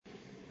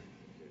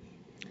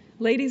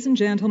Ladies and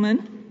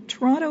gentlemen,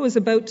 Toronto is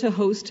about to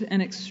host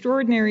an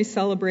extraordinary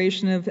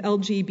celebration of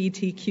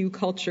LGBTQ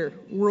culture,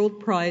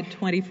 WorldPride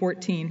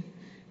 2014.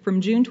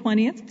 From June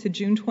 20th to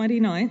June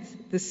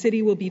 29th, the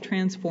city will be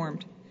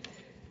transformed.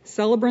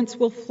 Celebrants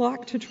will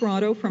flock to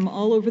Toronto from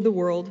all over the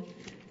world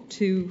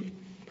to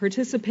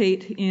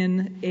participate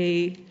in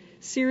a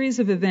series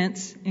of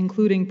events,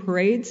 including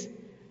parades,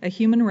 a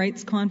human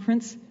rights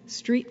conference,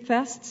 street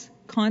fests,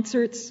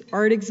 concerts,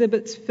 art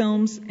exhibits,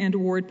 films, and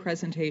award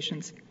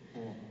presentations.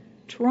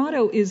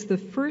 Toronto is the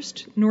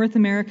first North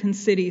American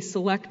city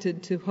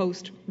selected to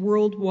host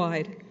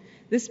WorldPride.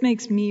 This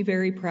makes me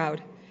very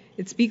proud.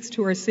 It speaks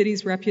to our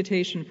city's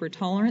reputation for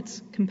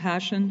tolerance,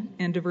 compassion,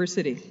 and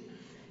diversity.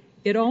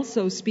 It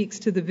also speaks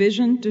to the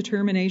vision,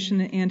 determination,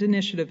 and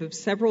initiative of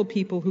several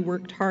people who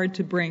worked hard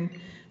to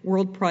bring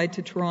WorldPride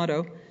to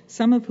Toronto,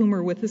 some of whom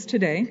are with us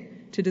today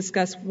to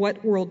discuss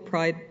what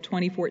WorldPride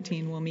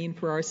 2014 will mean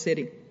for our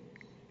city.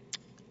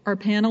 Our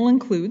panel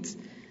includes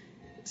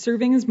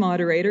serving as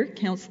moderator,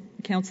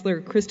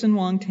 Councillor Kristen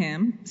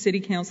Wong-Tam, City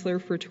Councillor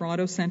for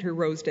Toronto Centre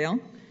Rosedale.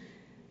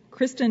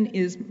 Kristen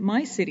is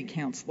my City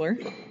Councillor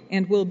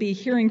and will be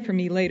hearing from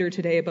me later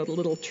today about a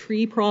little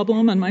tree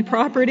problem on my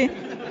property.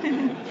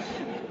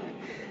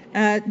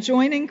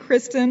 Joining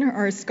Kristen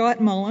are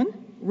Scott Mullen,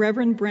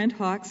 Reverend Brent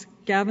Hawkes,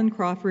 Gavin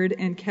Crawford,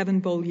 and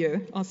Kevin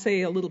Beaulieu. I'll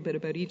say a little bit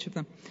about each of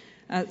them.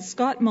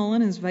 Scott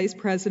Mullen is Vice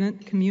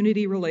President,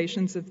 Community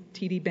Relations of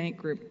TD Bank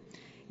Group.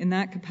 In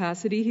that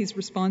capacity, he's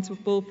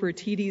responsible for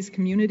TD's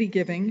community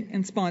giving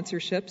and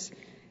sponsorships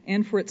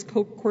and for its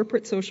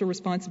corporate social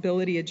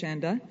responsibility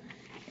agenda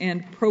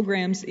and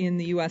programs in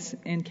the U.S.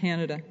 and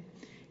Canada.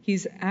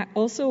 He's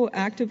also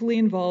actively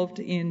involved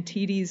in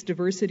TD's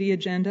diversity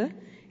agenda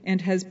and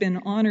has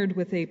been honored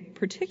with a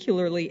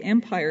particularly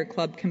Empire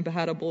Club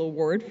compatible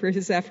award for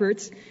his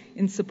efforts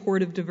in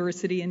support of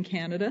diversity in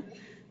Canada,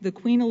 the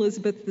Queen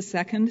Elizabeth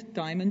II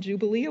Diamond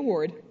Jubilee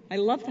Award. I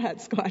love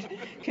that, Scott.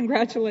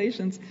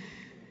 Congratulations.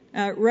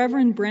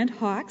 Reverend Brent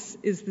Hawkes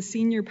is the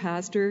senior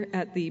pastor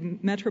at the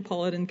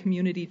Metropolitan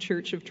Community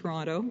Church of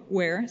Toronto,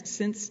 where,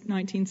 since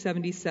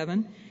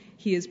 1977,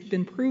 he has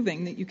been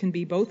proving that you can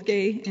be both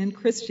gay and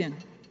Christian.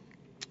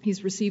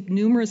 He's received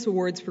numerous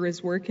awards for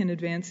his work in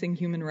advancing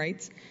human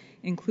rights,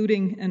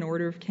 including an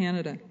Order of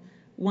Canada.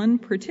 One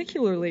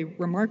particularly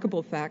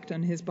remarkable fact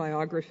on his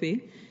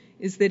biography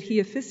is that he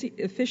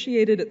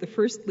officiated at the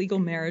first legal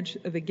marriage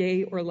of a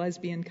gay or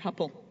lesbian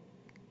couple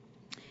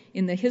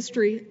in the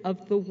history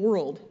of the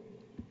world.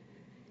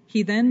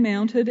 He then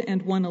mounted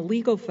and won a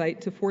legal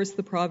fight to force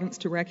the province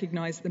to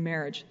recognize the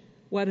marriage.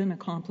 What an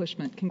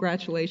accomplishment.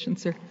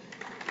 Congratulations, sir.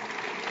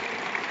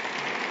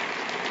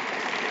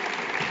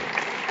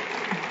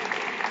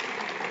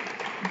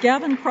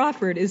 Gavin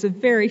Crawford is a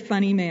very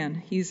funny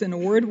man. He's an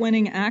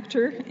award-winning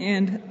actor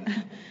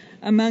and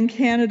among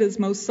Canada's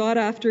most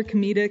sought-after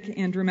comedic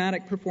and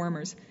dramatic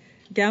performers.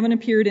 Gavin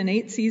appeared in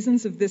 8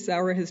 seasons of This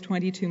Hour Has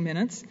 22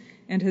 Minutes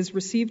and has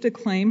received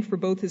acclaim for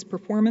both his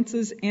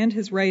performances and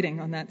his writing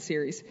on that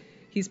series.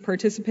 He's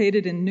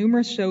participated in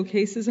numerous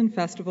showcases and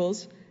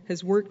festivals,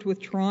 has worked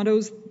with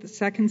Toronto's The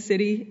Second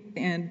City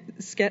and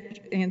sketch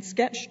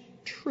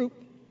troupe.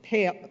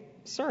 And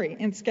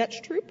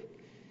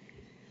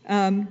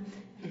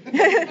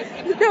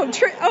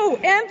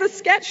the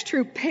sketch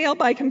troupe Pale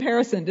by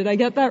Comparison. Did I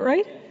get that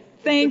right?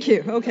 Thank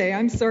you. Okay,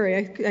 I'm sorry.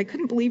 I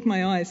couldn't believe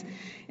my eyes.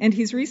 And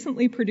he's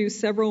recently produced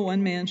several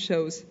one-man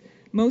shows.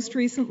 Most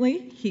recently,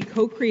 he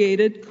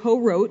co-created,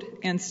 co-wrote,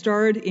 and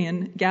starred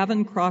in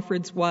Gavin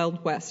Crawford's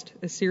Wild West,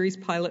 a series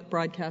pilot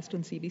broadcast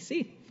on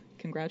CBC.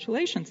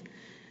 Congratulations.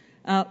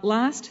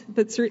 Last,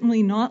 but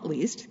certainly not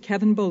least,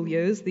 Kevin Beaulieu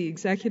is the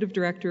Executive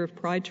Director of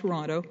Pride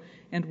Toronto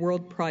and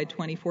WorldPride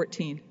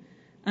 2014.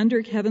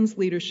 Under Kevin's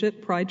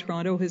leadership, Pride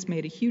Toronto has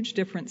made a huge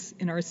difference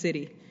in our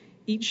city.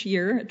 Each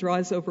year, it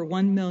draws over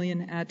 1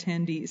 million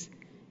attendees.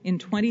 In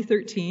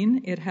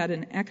 2013, it had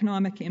an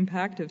economic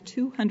impact of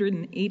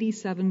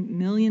 $287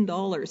 million.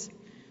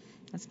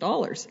 That's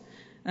dollars.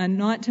 And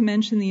not to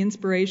mention the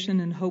inspiration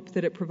and hope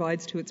that it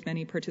provides to its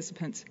many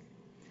participants.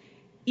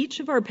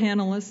 Each of our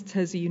panelists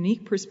has a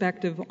unique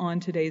perspective on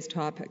today's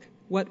topic.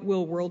 What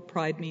will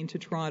WorldPride mean to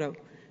Toronto?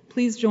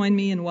 Please join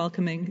me in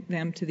welcoming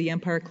them to the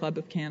Empire Club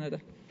of Canada.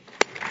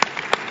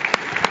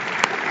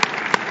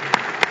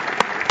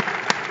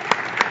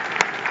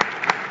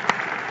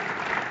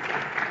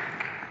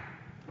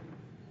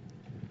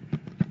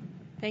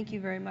 Thank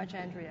you very much,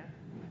 Andrea.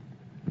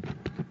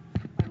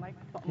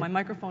 My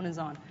microphone is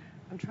on.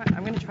 I'm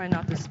going to try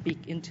not to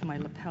speak into my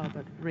lapel,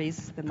 but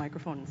raise the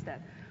microphone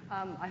instead.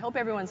 I hope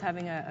everyone's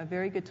having a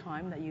very good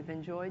time, that you've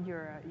enjoyed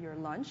your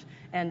lunch,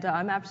 and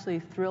I'm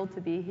absolutely thrilled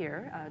to be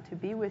here, to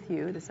be with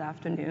you this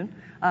afternoon.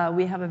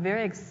 We have a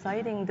very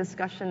exciting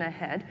discussion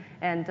ahead,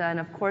 and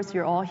of course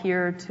you're all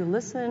here to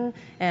listen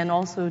and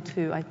also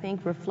to, I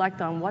think,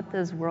 reflect on what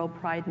does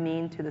WorldPride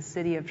mean to the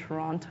City of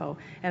Toronto.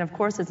 And of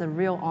course it's a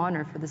real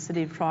honor for the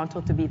City of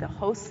Toronto to be the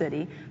host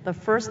city, the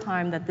first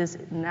time that this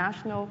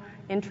national,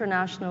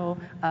 international,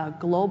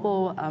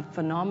 global,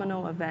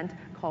 phenomenal event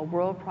called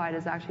WorldPride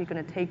is actually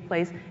going to take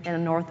place in a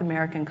North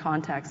American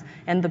context.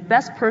 And the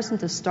best person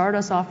to start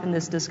us off in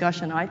this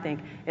discussion, I think,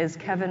 is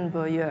Kevin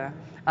Beaulieu,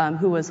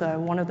 who was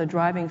one of the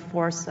driving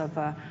force of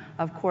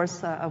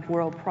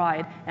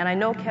WorldPride. And I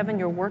know, Kevin,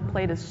 your work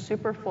plate is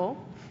super full,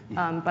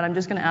 but I'm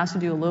just going to ask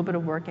you to do a little bit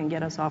of work and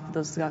get us off of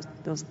this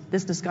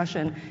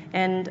discussion.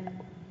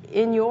 And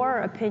in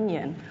your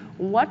opinion,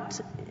 what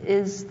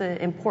is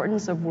the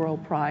importance of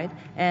WorldPride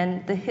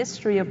and the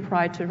history of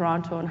Pride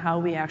Toronto and how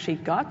we actually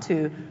got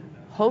to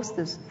host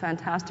this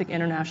fantastic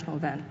international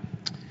event?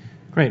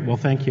 Great. Well,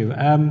 thank you.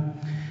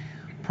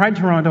 Pride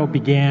Toronto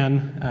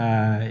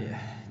began,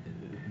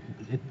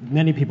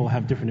 many people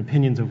have different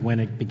opinions of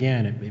when it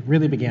began. It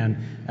really began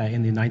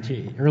in the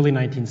early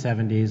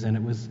 1970s, and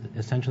it was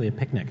essentially a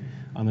picnic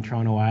on the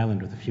Toronto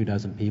Island with a few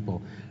dozen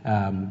people.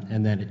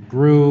 And then it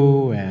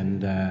grew,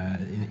 and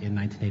in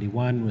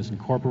 1981 was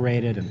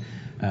incorporated and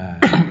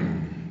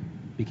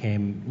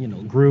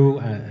became, grew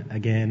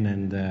again,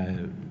 and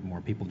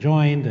more people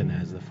joined, and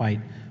as the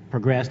fight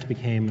progressed,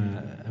 became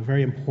a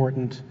very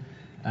important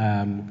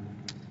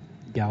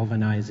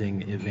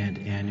galvanizing event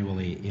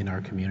annually in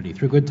our community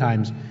through good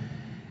times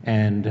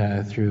and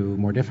through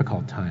more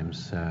difficult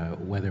times,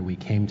 whether we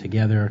came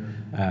together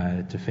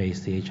to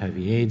face the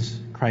HIV/AIDS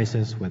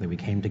crisis, whether we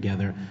came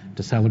together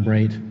to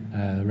celebrate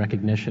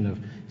recognition of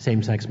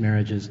same-sex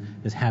marriages.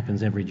 This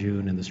happens every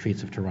June in the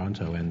streets of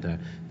Toronto, and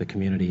the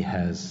community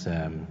has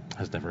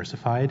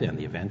diversified, and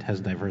the event has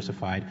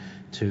diversified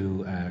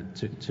to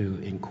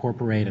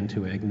incorporate and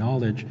to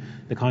acknowledge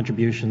the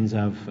contributions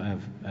of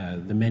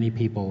the many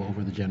people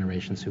over the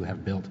generations who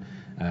have built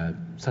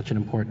such an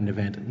important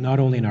event, not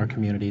only in our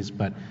communities,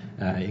 but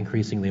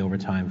increasingly over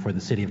time for the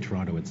city of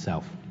Toronto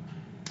itself.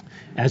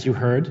 As you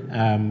heard,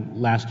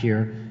 last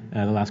year,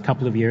 the last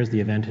couple of years,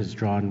 the event has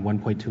drawn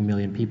 1.2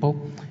 million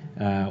people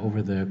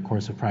over the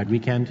course of Pride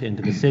Weekend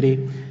into the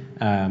city.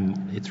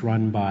 It's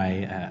run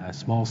by a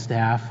small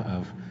staff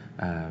of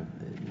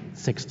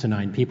 6 to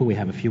 9 people. We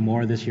have a few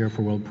more this year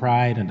for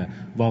WorldPride, and a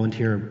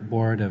volunteer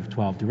board of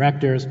 12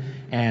 directors,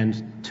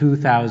 and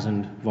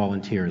 2,000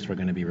 volunteers we're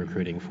going to be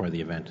recruiting for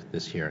the event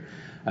this year.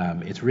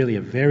 It's really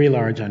a very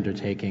large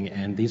undertaking,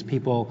 and these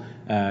people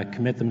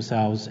commit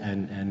themselves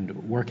and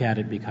work at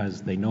it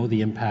because they know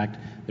the impact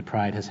that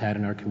Pride has had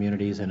in our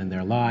communities and in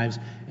their lives,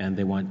 and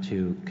they want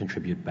to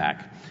contribute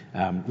back.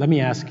 Let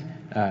me ask,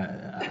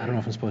 I don't know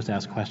if I'm supposed to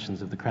ask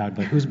questions of the crowd,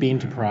 but who's been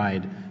to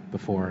Pride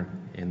before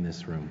in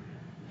this room?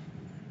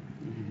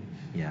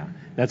 Yeah,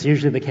 that's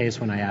usually the case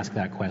when I ask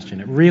that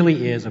question. It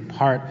really is a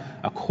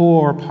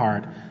core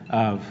part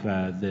of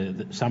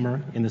the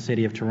summer in the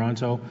city of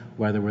Toronto,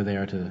 whether we're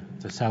there to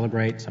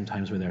celebrate.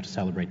 Sometimes we're there to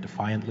celebrate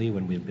defiantly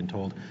when we've been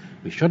told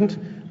we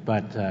shouldn't,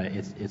 but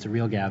it's a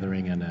real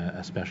gathering and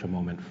a special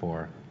moment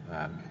for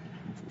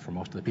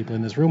most of the people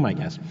in this room, I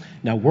guess.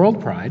 Now,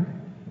 WorldPride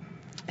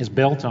is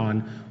built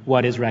on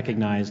what is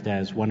recognized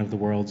as one of the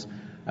world's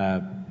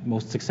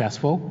most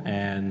successful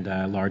and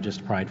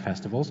largest Pride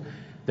festivals.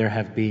 There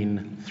have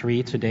been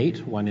 3 to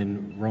date, one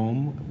in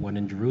Rome, one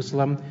in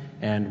Jerusalem,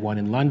 and one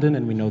in London,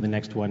 and we know the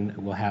next one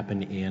will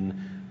happen in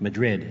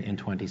Madrid in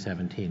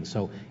 2017.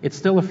 So it's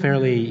still a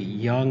fairly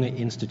young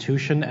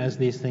institution as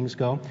these things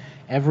go.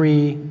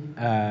 Every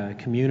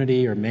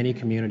community or many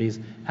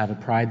communities have a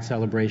Pride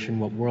celebration.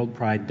 What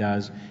WorldPride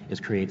does is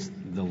creates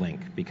the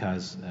link,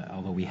 because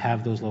although we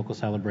have those local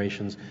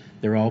celebrations,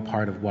 they're all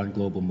part of one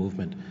global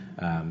movement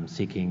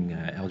seeking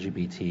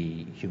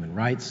LGBT human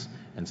rights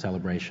and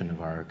celebration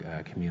of our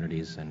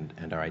communities and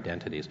our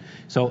identities.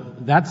 So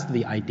that's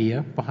the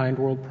idea behind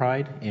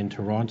WorldPride. In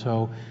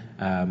Toronto,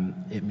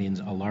 it means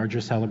a larger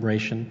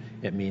celebration.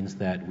 It means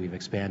that we've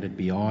expanded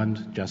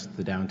beyond just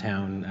the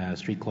downtown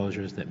street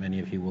closures that many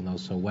of you will know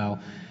so well,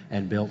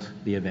 and built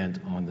the event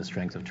on the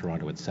strength of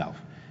Toronto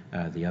itself.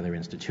 The other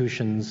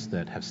institutions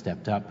that have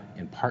stepped up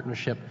in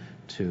partnership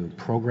to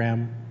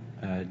program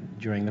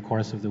during the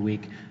course of the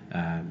week,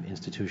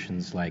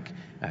 institutions like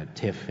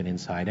TIFF and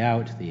Inside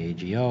Out, the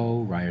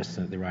AGO,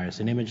 the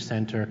Ryerson Image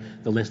Center.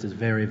 The list is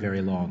very,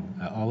 very long.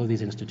 All of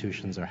these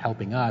institutions are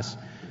helping us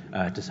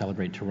to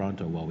celebrate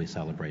Toronto while we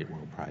celebrate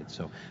WorldPride.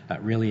 So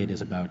really it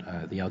is about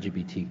the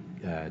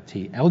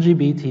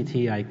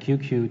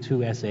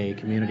LGBTQIQ2SA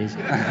communities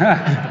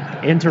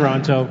in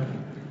Toronto,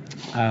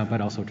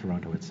 but also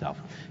Toronto itself.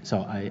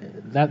 So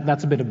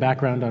that's a bit of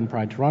background on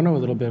Pride Toronto, a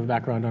little bit of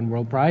background on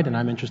WorldPride, and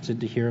I'm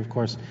interested to hear, of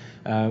course,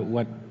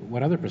 what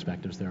other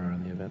perspectives there are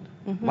on the event.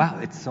 Mm-hmm. Wow,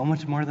 it's so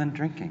much more than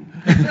drinking.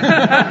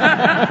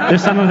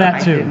 There's some of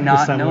that too. I did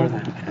not know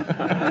that.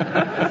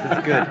 This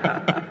is good.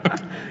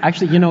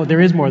 Actually, there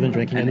is more than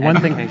drinking, and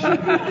one thing.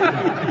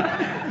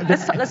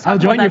 Let's talk I'll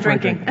join about you for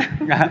drinking.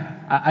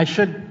 I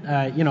should,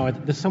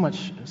 there's so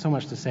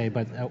much to say,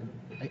 but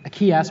a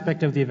key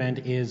aspect of the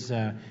event is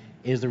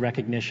the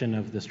recognition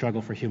of the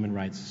struggle for human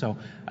rights. So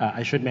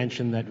I should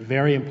mention that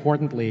very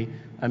importantly,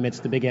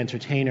 amidst the big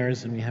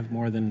entertainers, and we have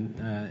more than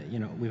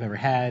we've ever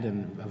had,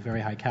 and of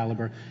very high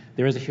caliber,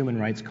 there is a human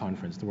rights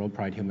conference, the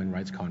WorldPride Human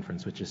Rights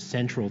Conference, which is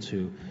central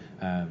to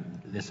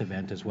this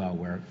event as well,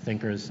 where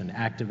thinkers and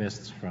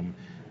activists from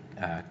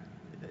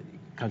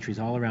countries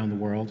all around the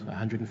world.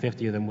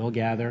 150 of them will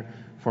gather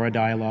for a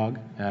dialogue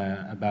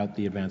about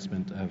the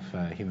advancement of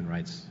human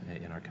rights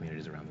in our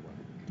communities around the world.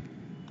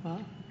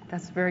 Well,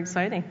 that's very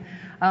exciting.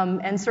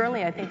 And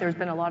certainly I think there's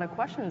been a lot of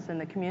questions in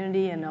the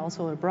community and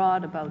also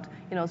abroad about,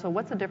 so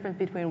what's the difference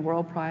between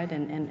WorldPride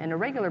and a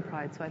regular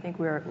Pride? So I think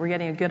we're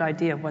getting a good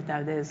idea of what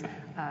that is,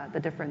 the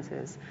difference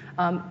is.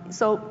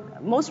 So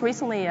most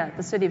recently at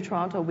the City of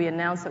Toronto, we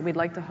announced that we'd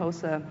like to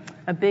host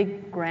a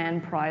big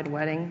grand Pride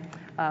wedding.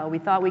 We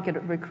thought we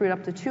could recruit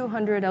up to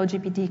 200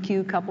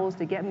 LGBTQ couples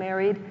to get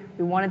married.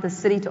 We wanted the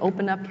city to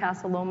open up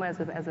Casa Loma as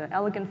an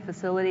elegant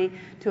facility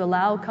to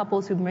allow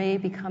couples who may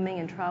be coming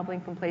and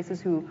traveling from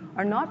places who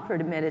are not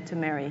permitted to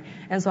marry.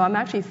 And so I'm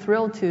actually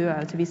thrilled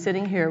to be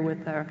sitting here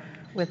with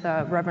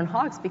Reverend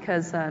Hawks,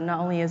 because not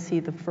only is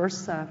he the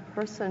first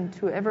person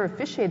to ever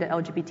officiate an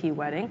LGBT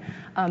wedding,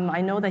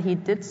 I know that he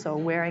did so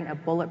wearing a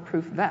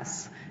bulletproof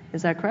vest.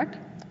 Is that correct?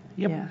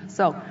 Yep. Yeah.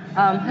 So,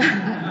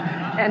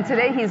 and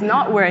today he's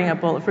not wearing a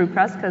bulletproof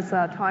vest because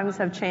times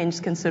have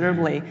changed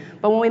considerably.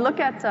 But when we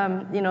look at,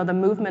 the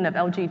movement of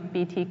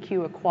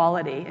LGBTQ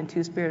equality and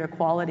two-spirit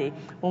equality,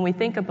 when we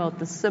think about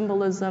the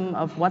symbolism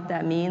of what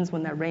that means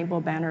when that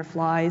rainbow banner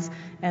flies,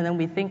 and then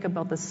we think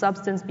about the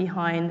substance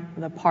behind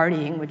the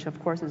partying, which of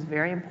course is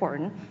very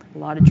important, a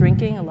lot of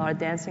drinking, a lot of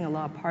dancing, a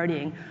lot of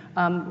partying,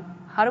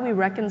 how do we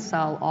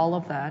reconcile all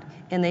of that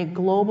in a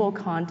global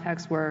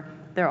context where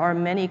there are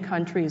many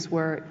countries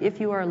where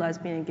if you are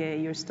lesbian and gay,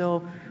 you're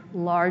still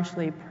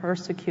largely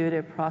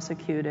persecuted,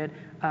 prosecuted,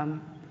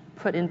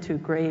 put into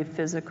grave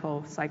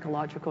physical,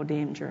 psychological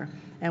danger?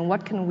 And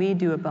what can we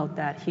do about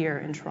that here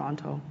in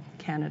Toronto,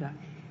 Canada?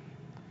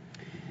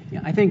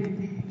 Yeah, I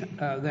think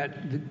that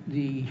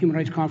the Human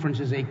Rights Conference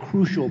is a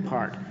crucial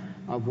part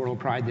of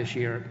WorldPride this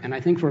year, and I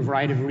think for a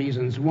variety of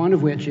reasons, one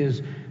of which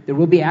is there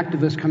will be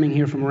activists coming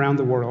here from around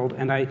the world,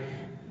 and I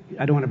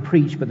don't want to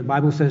preach, but the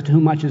Bible says, to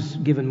whom much is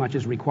given, much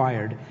is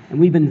required. And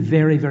we've been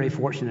very, very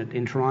fortunate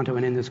in Toronto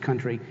and in this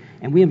country.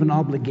 And we have an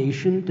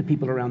obligation to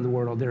people around the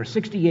world. There are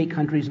 68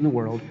 countries in the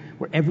world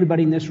where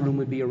everybody in this room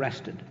would be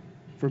arrested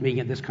for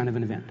being at this kind of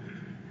an event.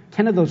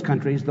 10 of those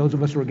countries, those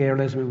of us who are gay or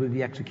lesbian, would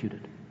be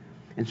executed.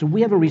 And so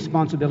we have a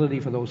responsibility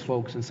for those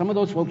folks. And some of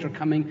those folks are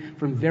coming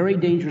from very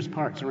dangerous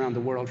parts around the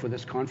world for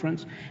this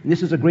conference. And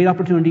this is a great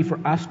opportunity for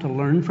us to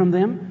learn from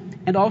them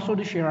and also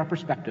to share our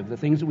perspective, the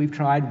things that we've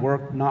tried,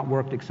 worked, not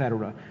worked,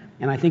 etc.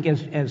 And I think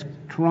as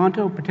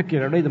Toronto,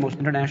 particularly, the most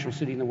international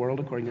city in the world,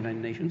 according to the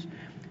United Nations,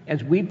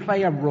 as we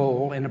play a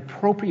role, an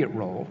appropriate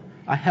role,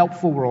 a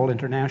helpful role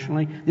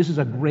internationally, this is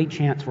a great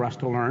chance for us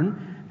to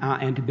learn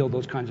and to build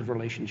those kinds of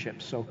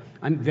relationships. So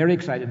I'm very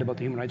excited about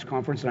the Human Rights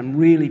Conference, and I'm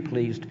really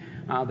pleased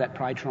that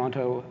Pride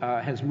Toronto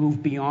has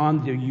moved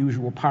beyond the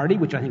usual party,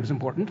 which I think is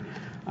important,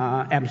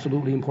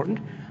 absolutely important,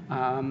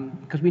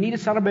 because we need to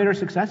celebrate our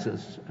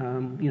successes.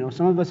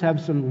 Some of us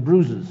have some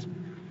bruises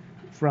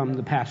from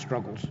the past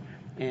struggles,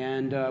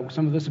 and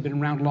some of us have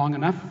been around long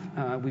enough.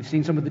 We've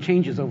seen some of the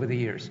changes over the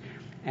years.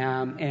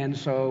 And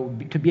so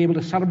to be able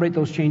to celebrate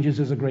those changes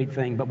is a great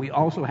thing, but we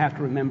also have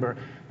to remember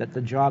that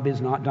the job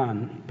is not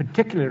done,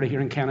 particularly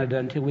here in Canada,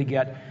 until we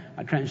get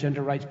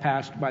transgender rights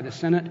passed by the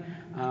Senate.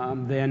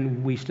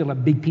 Then we still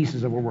have big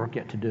pieces of our work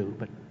yet to do.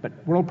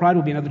 But WorldPride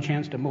will be another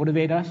chance to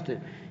motivate us,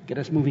 to get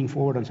us moving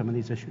forward on some of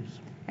these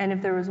issues. And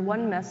if there was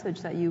one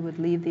message that you would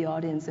leave the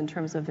audience in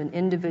terms of an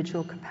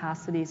individual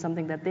capacity,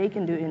 something that they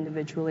can do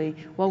individually,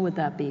 what would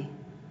that be?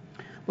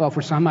 Well,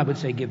 for some, I would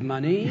say give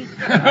money.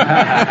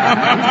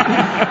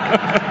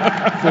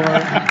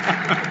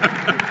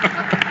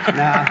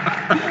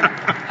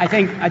 I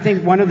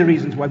think one of the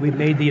reasons why we've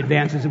made the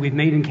advances that we've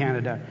made in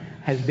Canada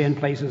has been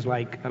places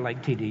like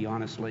TD,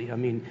 honestly. I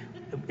mean,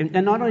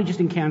 and not only just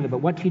in Canada, but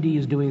what TD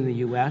is doing in the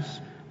U.S.,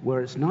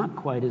 where it's not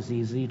quite as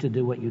easy to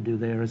do what you do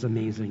there, is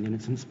amazing, and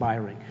it's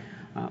inspiring.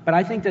 But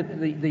I think that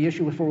the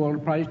issue for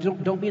WorldPride is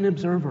don't be an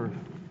observer.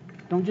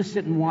 Don't just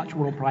sit and watch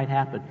WorldPride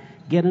happen.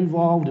 Get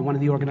involved in one of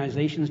the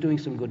organizations doing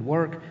some good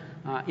work.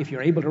 If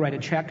you're able to write a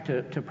check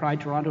to Pride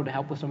Toronto to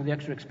help with some of the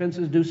extra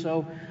expenses, do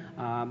so.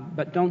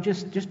 But don't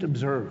just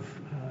observe.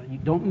 You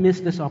don't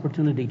miss this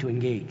opportunity to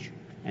engage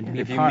and to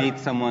be a part. If you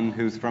meet someone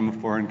who's from a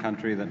foreign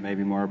country that may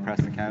be more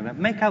oppressed than Canada,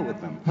 make out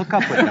with them. Hook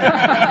up with them.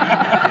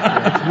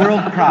 It's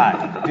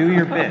WorldPride. Do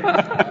your bit.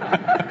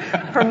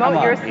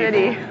 Promote your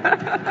city.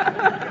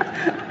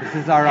 This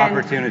is our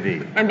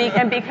opportunity.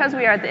 And because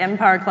we are at the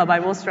Empire Club, I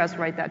will stress,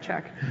 write that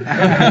check.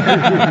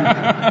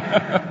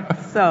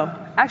 So,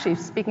 actually,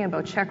 speaking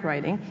about check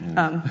writing.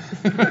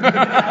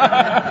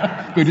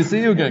 Good to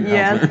see you again,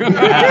 Counselor.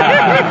 Yes.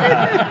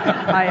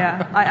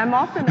 I'm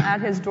often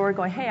at his door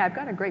going, hey, I've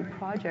got a great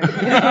project.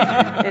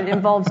 It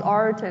involves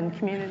art and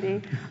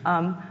community.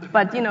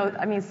 But,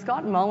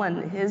 Scott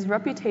Mullen, his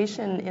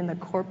reputation in the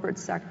corporate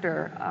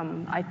sector,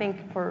 I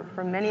think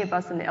for many of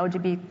us in the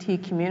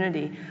LGBT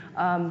community,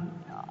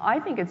 I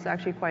think it's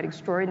actually quite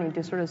extraordinary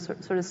to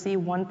sort of see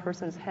one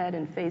person's head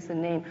and face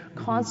and name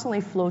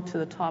constantly float to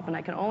the top, and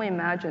I can only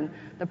imagine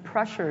the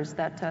pressures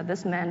that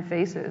this man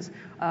faces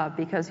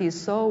because he's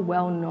so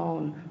well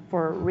known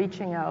for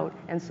reaching out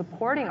and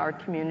supporting our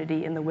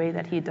community in the way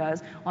that he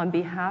does on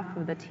behalf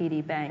of the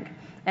TD Bank.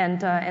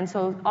 And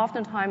so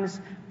oftentimes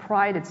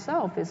Pride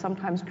itself is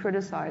sometimes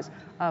criticized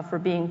for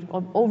being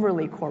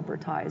overly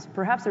corporatized.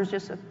 Perhaps there's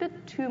just a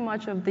bit too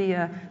much of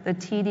the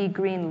TD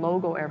green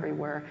logo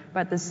everywhere,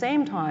 but at the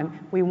same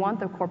time, we want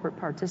the corporate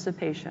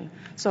participation.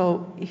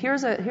 So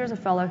here's a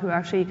fellow who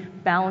actually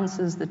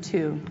balances the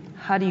two.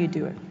 How do you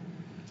do it?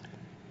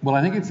 Well,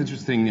 I think it's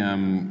interesting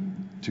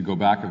to go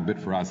back a bit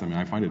for us. I mean,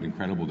 I find it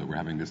incredible that we're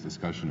having this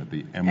discussion at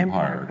the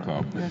Empire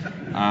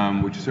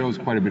Club, which shows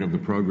quite a bit of the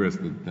progress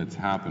that's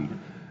happened.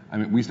 I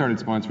mean, we started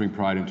sponsoring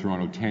Pride in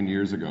Toronto 10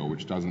 years ago,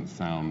 which doesn't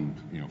sound,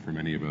 for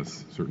many of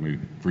us, certainly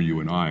for you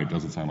and I, it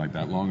doesn't sound like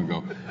that long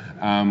ago.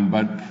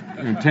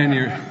 But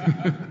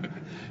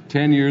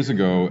 10 years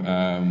ago,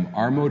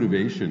 our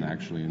motivation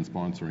actually in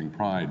sponsoring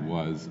Pride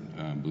was,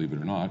 believe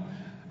it or not,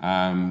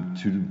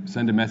 to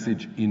send a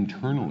message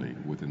internally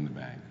within the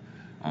bank.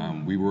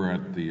 We were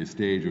at the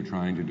stage of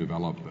trying to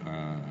develop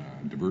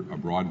a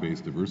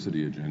broad-based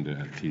diversity agenda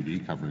at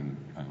TD, covering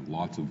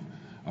lots of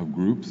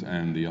groups,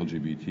 and the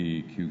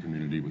LGBTQ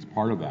community was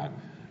part of that.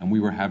 And we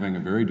were having a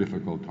very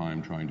difficult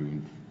time trying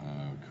to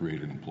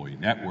create an employee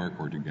network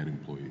or to get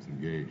employees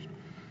engaged.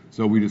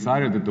 So we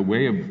decided that the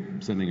way of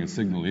sending a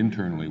signal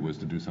internally was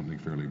to do something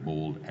fairly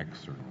bold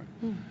externally.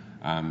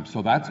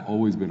 So that's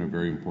always been a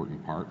very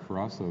important part for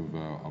us of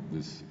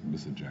this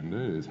agenda,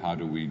 is how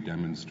do we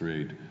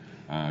demonstrate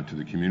to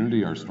the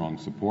community our strong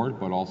support,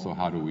 but also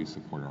how do we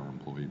support our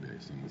employee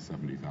base and the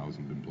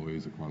 70,000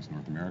 employees across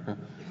North America,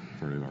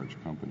 a very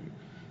large company.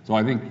 So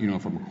I think,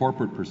 from a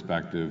corporate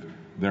perspective,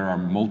 there are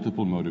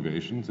multiple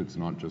motivations. It's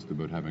not just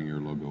about having your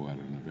logo at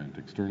an event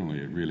externally.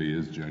 It really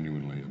is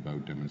genuinely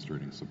about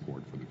demonstrating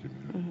support for the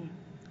community. Mm-hmm.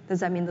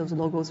 Does that mean those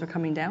logos are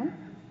coming down?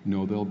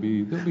 No, they'll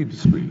be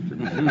discreet.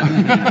 And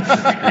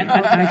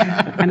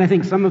I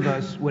think some of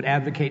us would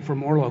advocate for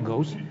more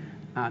logos,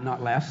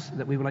 not less,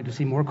 that we would like to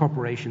see more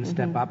corporations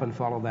step up and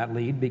follow that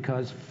lead,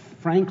 because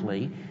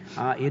frankly,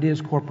 it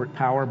is corporate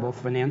power, both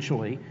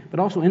financially, but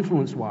also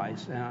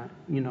influence-wise.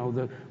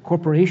 The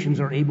corporations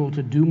are able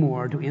to do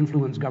more to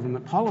influence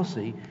government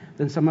policy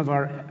than some of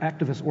our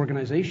activist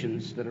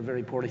organizations that are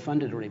very poorly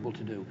funded are able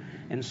to do.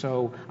 And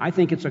so I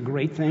think it's a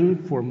great thing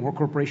for more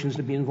corporations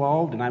to be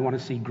involved, and I want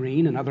to see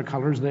green and other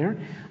colors there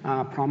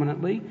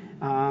prominently.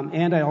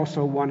 And I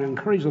also want to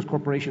encourage those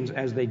corporations,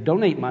 as they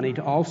donate money,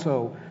 to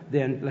also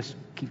then, let's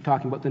keep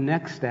talking about the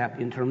next step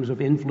in terms of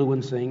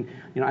influencing.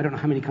 I don't know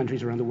how many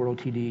countries around the world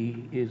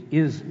TD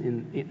is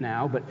in it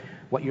now, but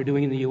what you're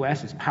doing in the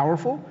U.S. is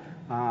powerful.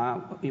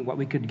 What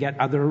we could get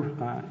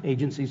other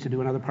agencies to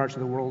do in other parts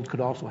of the world could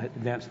also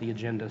advance the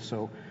agenda.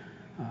 So,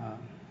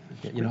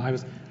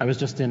 I was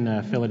just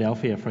in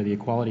Philadelphia for the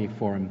Equality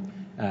Forum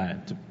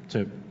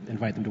to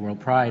invite them to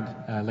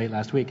WorldPride late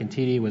last week, and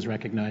TD was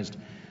recognized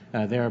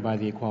there by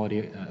the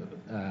Equality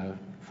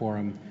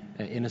Forum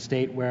in a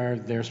state where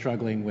they're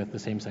struggling with the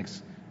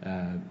same-sex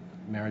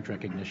marriage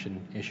recognition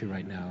issue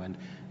right now.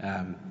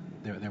 And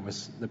there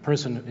was the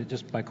person,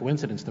 just by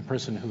coincidence, the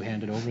person who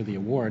handed over the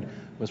award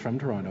was from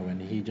Toronto,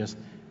 and he just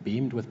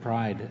beamed with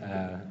pride,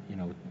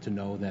 to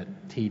know that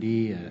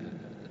TD,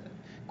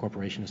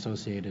 corporation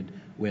associated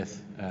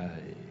with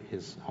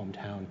his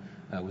hometown,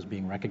 was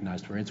being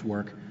recognized for its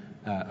work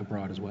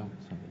abroad as well.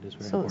 So it is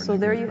very important. So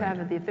there you have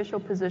it. The official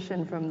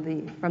position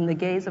from the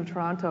gays of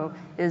Toronto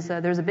is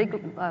there's a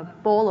big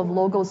bowl of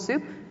logo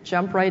soup.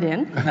 Jump right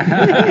in.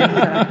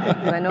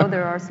 I know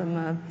there are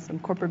some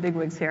corporate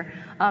bigwigs here.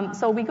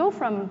 So we go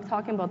from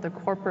talking about the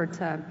corporate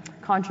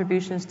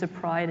contributions to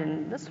Pride,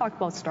 and let's talk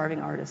about starving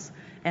artists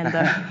and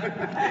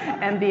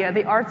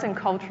the arts and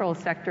cultural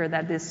sector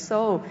that is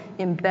so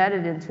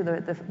embedded into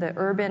the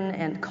urban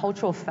and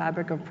cultural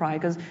fabric of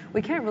Pride. Because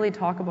we can't really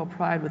talk about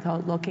Pride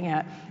without looking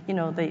at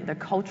the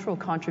cultural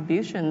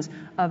contributions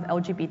of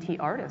LGBT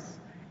artists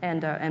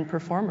and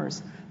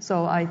performers.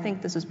 So I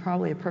think this is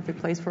probably a perfect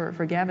place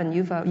for Gavin.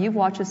 You've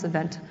watched this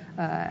event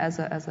as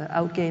an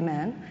out gay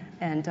man,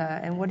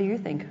 and what do you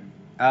think?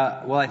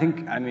 Well, I think,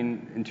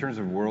 in terms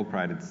of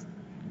WorldPride, it's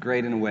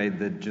great in a way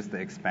that just the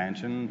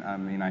expansion.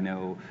 I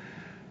know,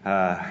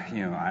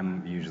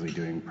 I'm usually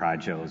doing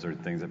Pride shows or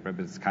things, but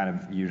it's kind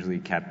of usually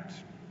kept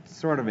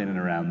sort of in and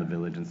around the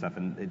village and stuff.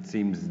 And it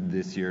seems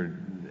this year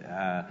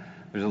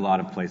there's a lot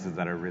of places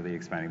that are really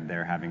expanding.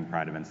 They're having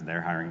Pride events.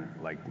 They're hiring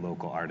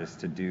local artists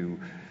to do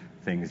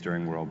things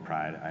during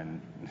WorldPride.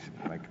 I'm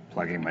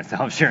plugging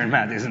myself. Sharon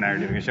Matthews and I are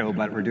doing a show,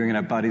 but we're doing it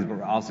at Buddy's, but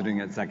we're also doing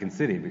it at Second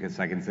City, because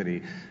Second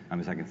City, I'm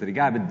a Second City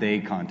guy, but they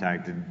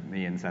contacted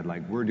me and said,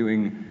 we're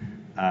doing,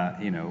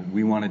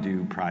 we want to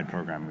do Pride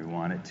program. We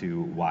want it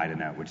to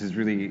widen out, which is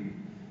really,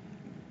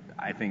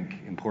 I think,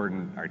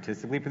 important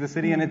artistically for the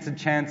city. And it's a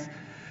chance,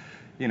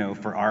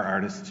 for our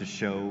artists to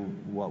show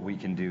what we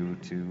can do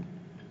to,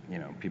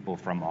 people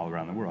from all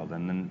around the world.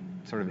 And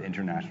then sort of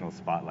international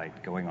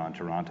spotlight going on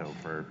Toronto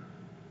for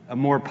a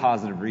more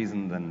positive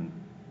reason than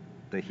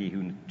the He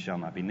Who Shall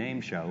Not Be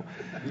Named show,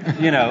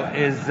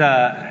 is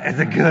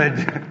a good.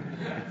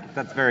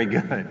 That's very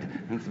good.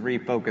 Let's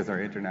refocus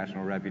our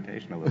international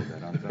reputation a little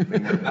bit on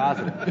something more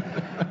positive.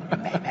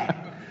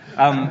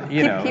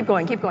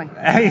 Keep going.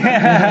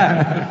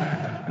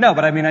 No,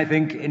 but I mean, I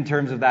think in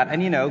terms of that,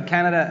 and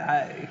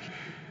Canada,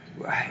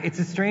 it's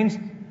a strange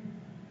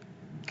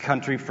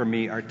country for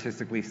me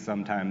artistically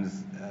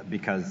sometimes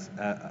because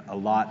a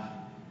lot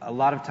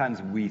of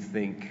times we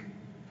think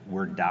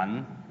we're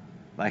done.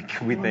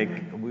 Like we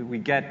think we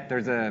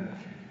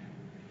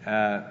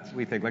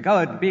think like,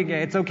 oh, being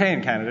gay, it's okay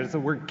in Canada.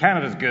 So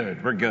Canada's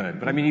good. We're good.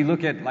 But I mean, you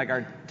look at like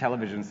our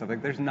television and stuff,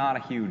 like there's not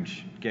a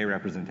huge gay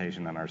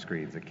representation on our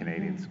screens, at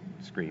Canadian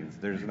screens.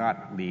 There's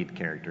not lead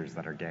characters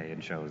that are gay in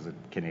shows, at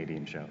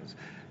Canadian shows.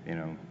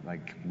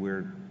 Like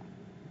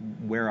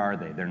where are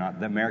they? They're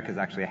not. America's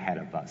actually ahead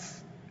of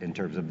us in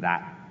terms of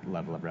that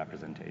level of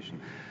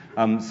representation.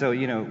 So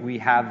we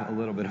have a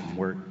little bit of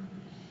work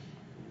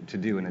to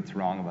do, and it's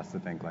wrong of us to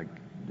think like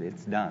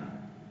it's done.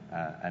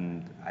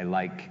 And I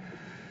like,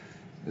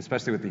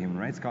 especially with the Human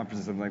Rights Conference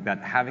and something like that,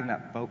 having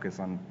that focus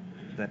on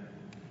that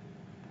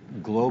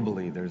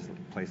globally there's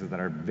places that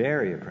are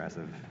very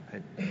oppressive.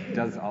 It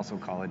does also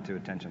call into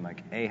attention,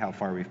 like, A, how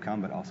far we've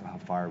come, but also how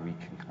far we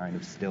can kind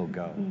of still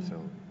go.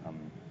 So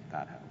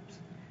that helps.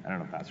 I don't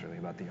know if that's really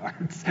about the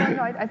arts. Well,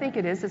 no, I think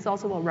it is. It's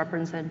also about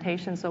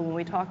representation. So when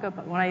we talk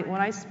about,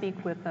 when I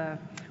speak with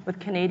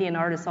Canadian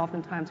artists,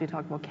 oftentimes we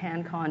talk about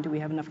CanCon. Do we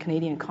have enough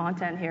Canadian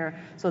content here?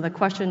 So the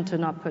question, to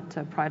not put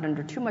Pride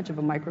under too much of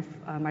a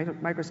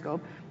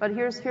microscope, but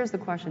here's the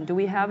question: do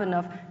we have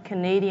enough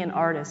Canadian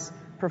artists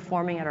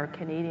performing at our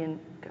Canadian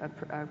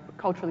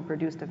culturally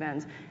produced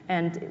events?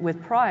 And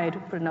with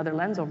Pride, put another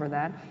lens over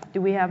that,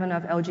 do we have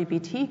enough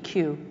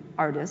LGBTQ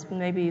artists,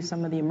 maybe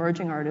some of the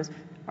emerging artists?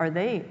 Are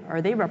they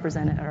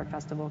represented at our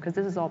festival? Because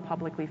this is all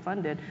publicly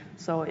funded.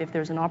 So if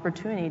there's an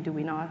opportunity, do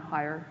we not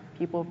hire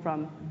people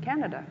from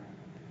Canada,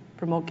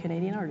 promote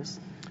Canadian artists?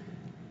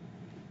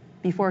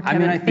 Before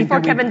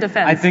Kevin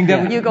defends. I think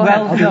that you go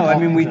ahead. No, I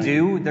mean we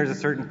do. There's a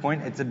certain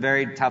point. It's a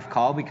very tough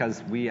call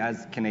because we,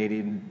 as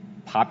Canadian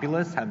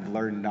populace, have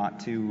learned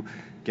not to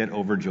get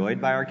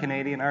overjoyed by our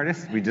Canadian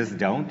artists. We just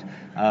don't.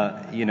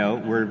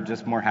 We're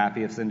just more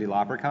happy if Cyndi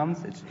Lauper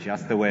comes. It's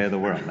just the way of the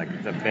world. Like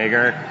it's a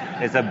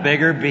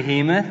bigger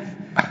behemoth.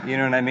 You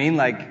know what I mean?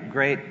 Like,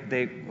 great,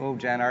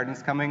 Jan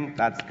Arden's coming.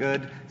 That's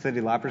good.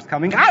 Cyndi Lauper's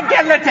coming. I'm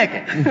getting a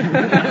ticket.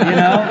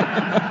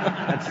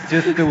 That's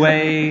just the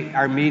way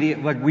our media.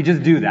 Like we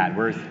just do that.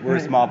 We're a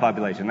small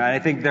population, and I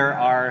think there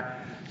are.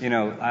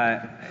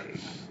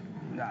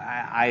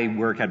 I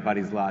work at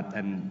Buddy's a lot,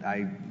 and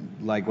I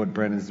like what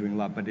Brendan's doing a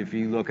lot. But if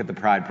you look at the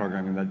Pride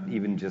programming, that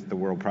even just the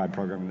World Pride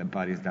programming that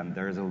Buddy's done,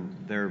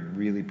 they're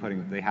really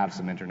they have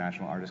some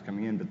international artists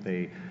coming in, but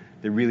they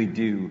really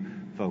do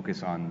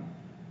focus on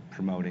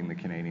promoting the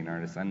Canadian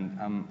artists.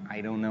 And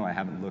I don't know, I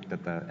haven't looked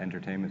at the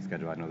entertainment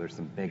schedule. I know there's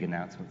some big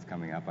announcements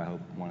coming up. I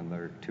hope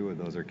two of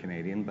those are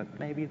Canadian, but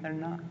maybe they're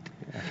not.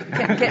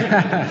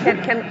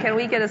 Can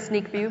we get a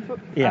sneak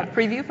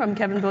preview from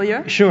Kevin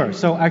Beaulieu? Sure.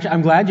 So actually,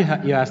 I'm glad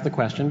you asked the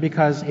question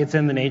because it's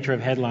in the nature of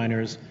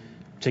headliners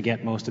to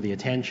get most of the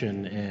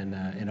attention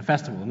in a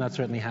festival, and that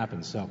certainly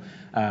happens. So,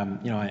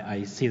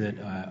 I see that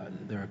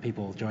there are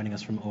people joining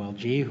us from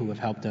OLG who have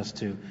helped us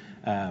to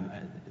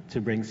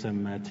bring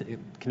some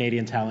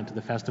Canadian talent to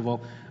the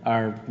festival.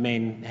 Our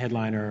main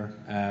headliner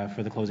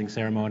for the closing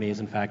ceremony is,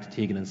 in fact,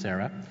 Tegan and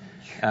Sarah.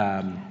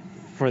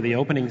 For the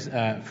openings,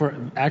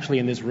 actually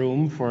in this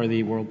room for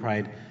the World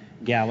Pride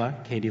Gala,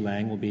 Katie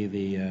Lang will be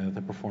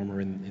the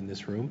performer in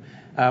this room.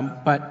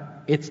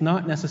 But it's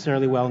not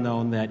necessarily well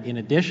known that in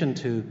addition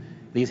to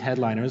these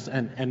headliners,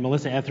 and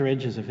Melissa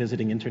Etheridge is a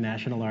visiting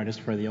international artist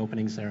for the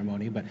opening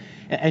ceremony,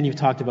 and you've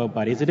talked about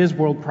Buddies. It is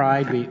World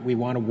Pride. We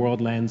want a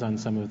world lens on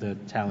some of the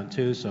talent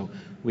too, so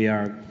we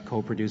are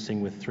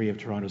co-producing with 3 of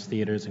Toronto's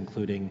theatres,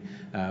 including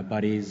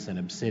Buddies and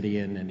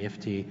Obsidian and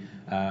IFTI.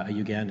 A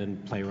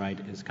Ugandan playwright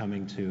is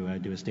coming to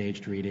do a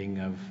staged reading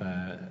of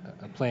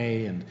a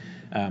play, and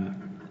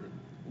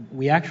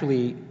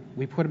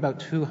we put about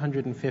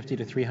 250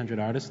 to 300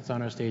 artists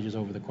on our stages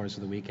over the course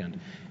of the weekend,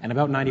 and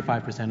about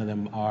 95% of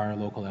them are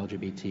local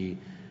LGBT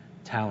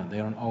talent. They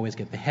don't always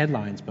get the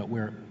headlines, but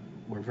we're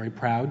very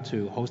proud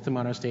to host them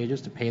on our stages,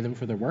 to pay them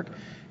for their work,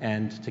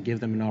 and to give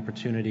them an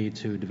opportunity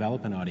to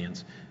develop an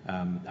audience.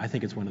 I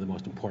think it's one of the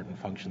most important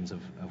functions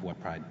of what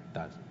Pride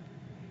does.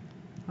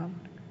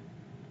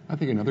 I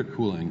think another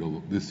cool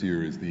angle this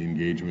year is the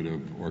engagement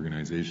of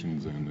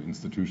organizations and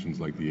institutions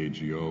like the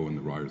AGO and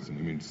the Ryerson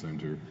Image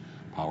Center.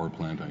 Power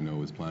Plant, I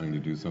know, is planning to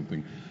do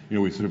something.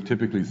 We've sort of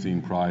typically seen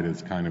Pride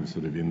as kind of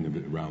sort of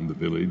around the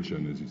village,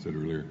 and as you said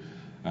earlier.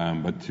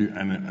 And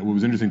what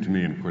was interesting to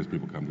me, and of course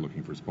people come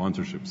looking for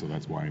sponsorship, so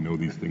that's why I know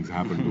these things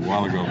happened a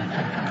while ago.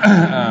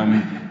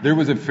 There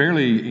was a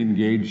fairly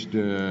engaged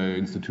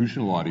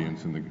institutional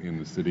audience in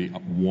the city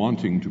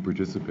wanting to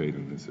participate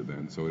in this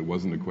event. So it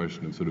wasn't a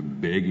question of sort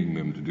of begging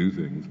them to do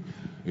things.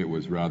 It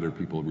was rather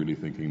people really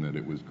thinking that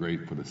it was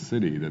great for the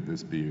city that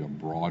this be a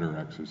broader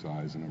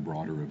exercise and a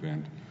broader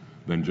event.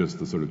 than just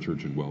the sort of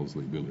Church and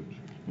Wellesley village.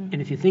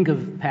 And if you think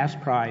of past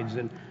prides,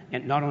 and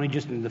not only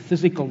just in the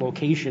physical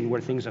location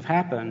where things have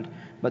happened,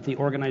 but the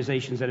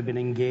organizations that have been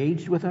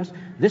engaged with us,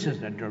 this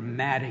is a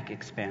dramatic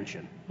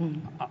expansion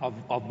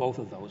of both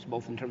of those,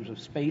 both in terms of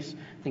space,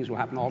 things will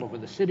happen all over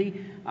the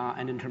city,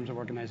 and in terms of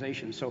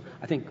organizations. So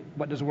I think,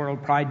 what does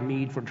World Pride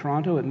mean for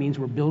Toronto? It means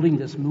we're building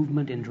this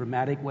movement in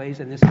dramatic ways,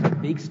 and this is a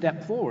big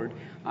step forward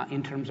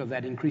in terms of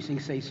that increasing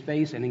safe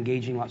space and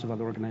engaging lots of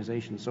other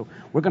organizations. So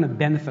we're going to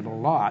benefit a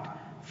lot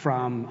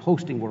from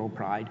hosting World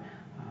Pride.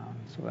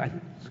 So I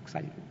think it's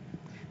exciting.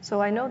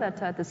 So I know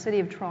that the City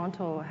of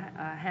Toronto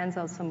hands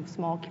out some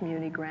small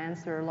community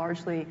grants. They're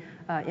largely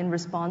in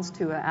response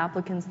to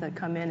applicants that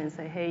come in and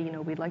say, hey,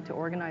 we'd like to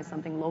organize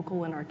something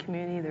local in our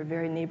community. They're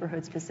very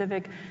neighborhood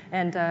specific.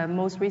 And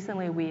most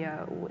recently,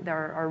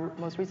 our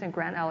most recent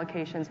grant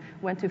allocations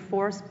went to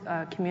 4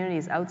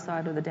 communities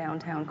outside of the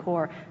downtown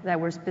core that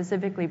were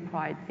specifically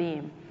Pride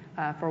themed.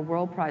 For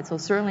World Pride. So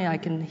certainly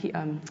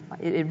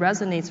it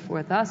resonates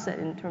with us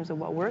in terms of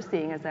what we're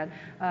seeing is that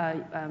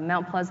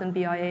Mount Pleasant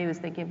BIA is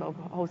thinking about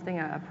hosting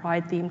a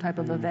Pride theme type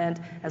of event,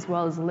 as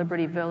well as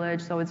Liberty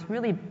Village. So it's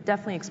really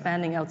definitely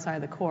expanding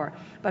outside the core.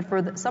 But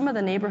for some of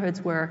the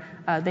neighborhoods where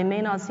they may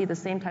not see the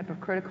same type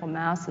of critical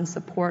mass and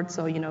support,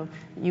 so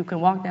you can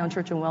walk down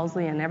Church and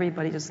Wellesley and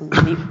everybody just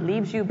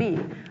leaves you be.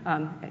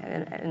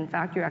 In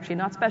fact, you're actually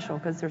not special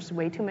because there's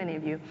way too many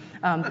of you.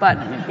 But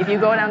if you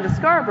go down to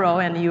Scarborough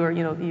and you're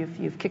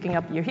kicking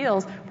up your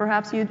heels,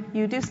 perhaps you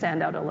do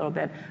stand out a little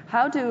bit.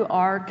 How do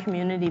our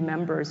community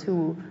members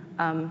who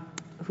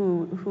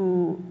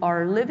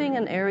are living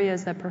in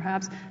areas that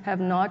perhaps have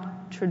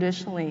not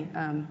traditionally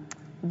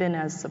been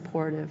as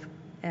supportive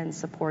and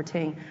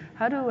supporting,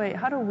 how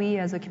do we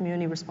as a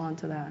community respond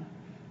to that?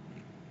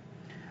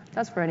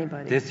 That's for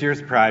anybody. This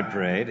year's Pride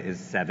Parade is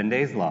 7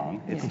 days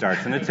long. It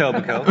starts in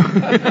Etobicoke,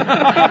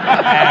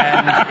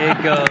 and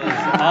it goes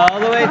all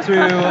the way through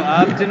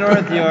up to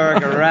North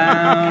York,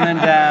 around and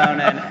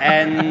down, and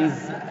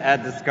ends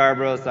at the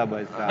Scarborough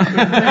subway stop.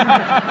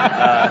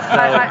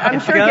 I'm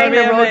it's sure going to be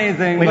getting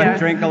amazing, but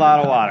drink a lot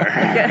of water.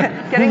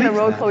 Getting the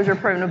road closure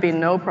permit would be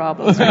no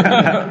problem.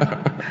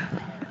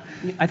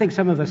 I think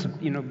some of us,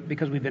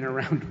 because we've been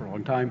around for a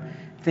long time,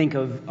 think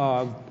of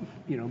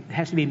it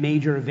has to be a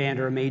major event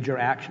or a major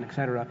action,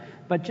 etc.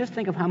 But just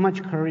think of how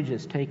much courage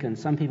it's taken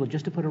some people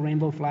just to put a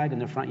rainbow flag in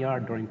their front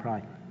yard during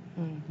Pride.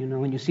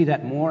 And you see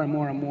that more and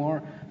more and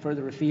more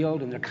further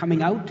afield, and they're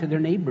coming out to their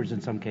neighbors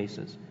in some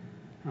cases,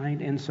 right?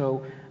 And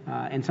so,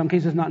 in some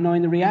cases, not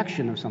knowing the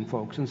reaction of some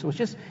folks. And so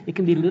it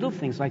can be little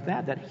things like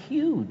that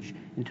huge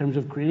in terms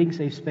of creating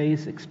safe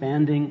space,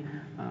 expanding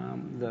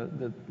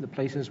the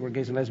places where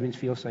gays and lesbians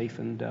feel safe.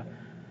 And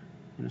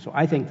so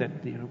I think that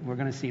we're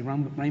going to see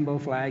rainbow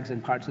flags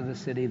in parts of the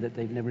city that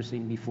they've never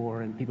seen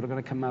before, and people are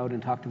going to come out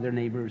and talk to their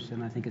neighbors.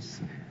 And I think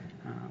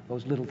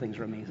those little things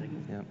are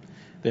amazing. Yeah.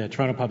 The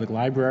Toronto Public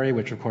Library,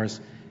 which of course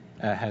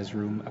has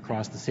room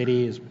across the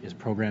city, is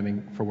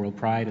programming for World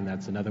Pride, and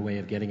that's another way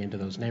of getting into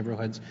those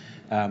neighborhoods.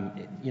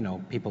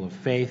 People of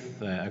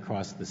faith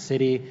across the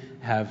city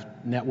have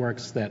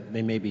networks that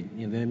they may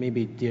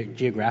be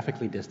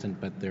geographically distant,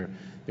 but they're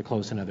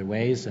close in other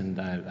ways. And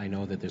I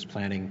know that there's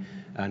planning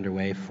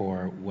underway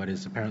for what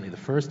is apparently the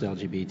first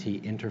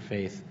LGBT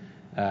interfaith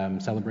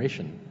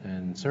celebration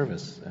and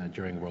service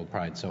during World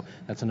Pride. So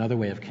that's another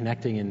way of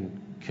connecting in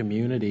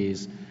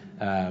communities.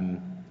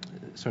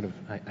 Sort of,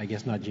 I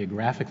guess, not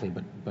geographically,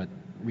 but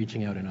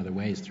reaching out in other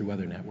ways through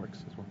other networks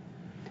as well.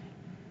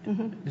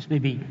 Mm-hmm. This may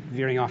be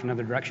veering off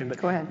another direction, but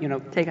go ahead.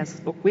 Take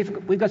us.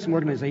 We've got some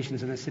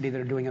organizations in the city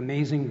that are doing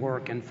amazing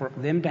work, and for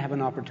them to have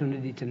an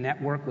opportunity to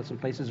network with some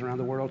places around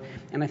the world,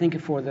 and I think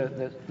for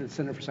the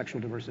Center for Sexual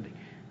Diversity,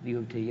 the U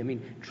of T,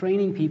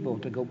 training people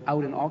to go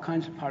out in all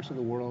kinds of parts of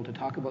the world to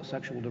talk about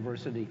sexual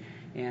diversity,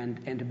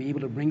 and to be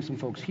able to bring some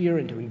folks here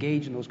and to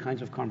engage in those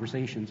kinds of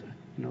conversations.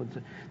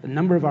 The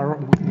number of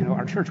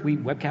our church, we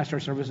webcast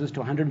our services to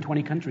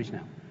 120 countries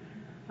now.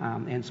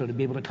 And so to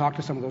be able to talk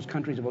to some of those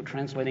countries about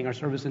translating our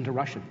service into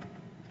Russian.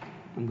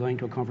 I'm going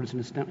to a conference in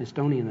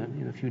Estonia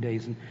in a few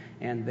days,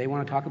 and they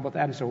want to talk about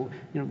that. And so,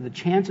 the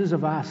chances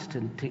of us to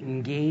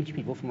engage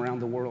people from around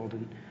the world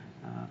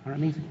are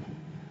amazing.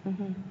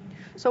 Mm-hmm.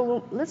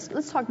 So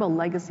let's talk about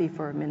legacy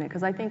for a minute,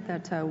 because I think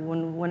that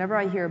whenever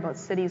I hear about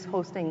cities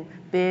hosting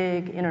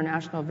big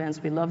international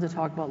events, we love to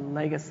talk about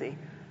legacy.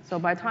 So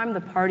by the time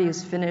the party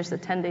is finished, the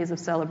 10 days of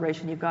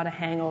celebration, you've got a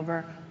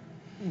hangover,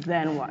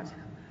 then what?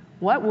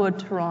 What would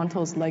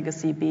Toronto's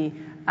legacy be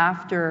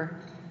after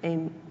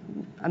a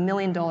 $1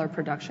 million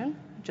production?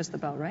 Just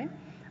about, right?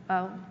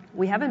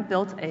 We haven't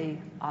built a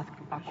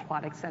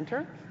aquatic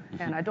center,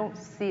 and I don't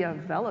see a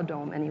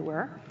velodrome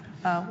anywhere.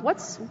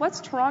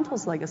 What's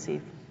Toronto's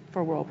legacy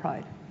for World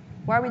Pride?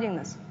 Why are we doing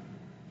this?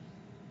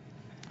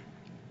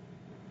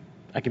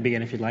 I can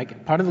begin if you'd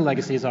like. Part of the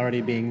legacy is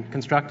already being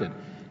constructed,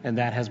 and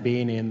that has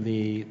been in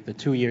the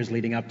 2 years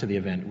leading up to the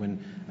event, when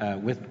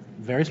with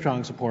very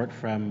strong support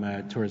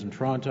from Tourism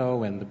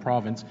Toronto and the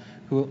province,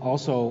 who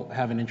also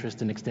have an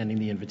interest in extending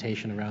the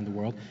invitation around the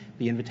world.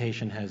 The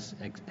invitation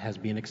has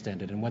been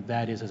extended, and what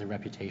that is a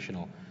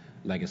reputational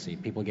legacy.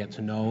 People get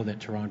to know that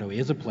Toronto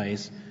is a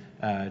place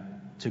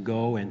to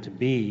go and to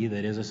be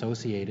that is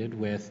associated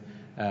with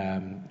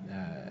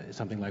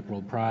something like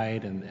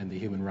WorldPride and the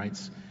human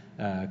rights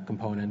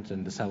component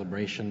and the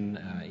celebration.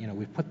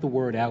 We've put the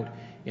word out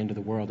into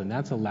the world, and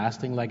that's a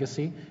lasting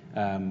legacy,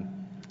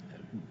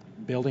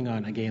 building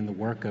on, again, the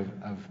work of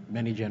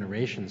many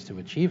generations to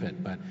achieve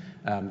it. But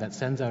that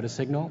sends out a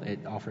signal.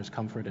 It offers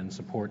comfort and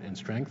support and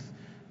strength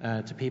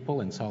to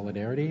people and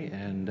solidarity,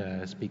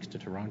 and speaks to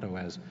Toronto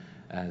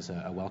as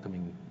a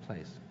welcoming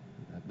place.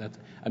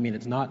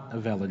 It's not a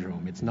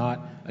velodrome, it's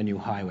not a new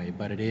highway,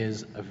 but it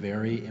is a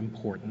very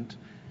important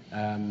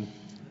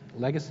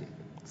legacy.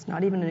 It's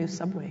not even a new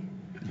subway.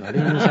 Not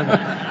even a new subway.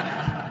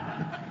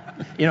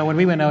 When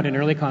we went out in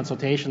early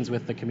consultations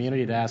with the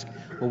community to ask,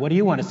 well, what do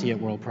you want to see at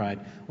WorldPride?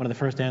 One of the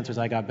first answers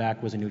I got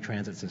back was a new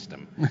transit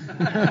system.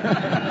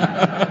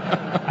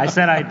 I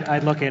said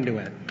I'd look into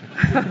it.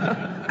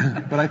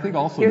 But I think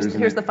also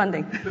here's the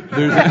funding.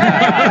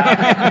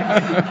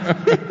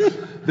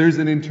 There's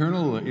an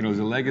internal, there's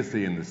a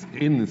legacy in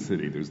the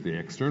city. There's the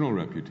external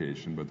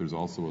reputation, but there's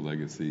also a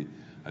legacy,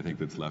 I think,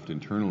 that's left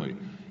internally.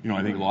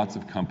 I think lots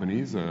of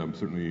companies,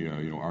 certainly,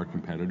 our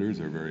competitors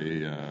are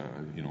very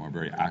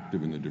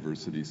active in the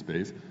diversity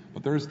space.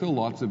 But there are still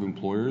lots of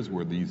employers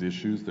where these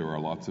issues. There are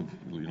lots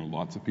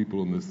of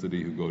people in this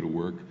city who go to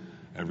work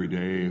every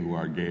day who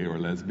are gay or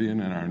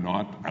lesbian and are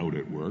not out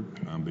at work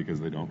because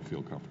they don't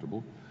feel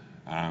comfortable.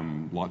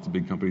 Lots of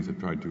big companies have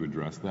tried to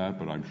address that,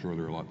 but I'm sure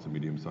there are lots of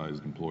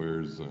medium-sized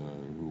employers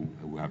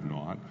who have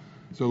not.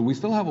 So we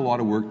still have a lot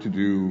of work to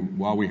do.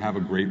 While we have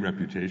a great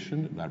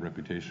reputation, that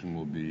reputation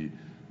will be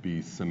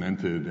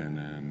cemented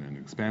and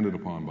expanded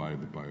upon by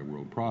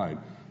WorldPride.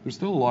 There's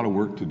still a lot of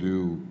work to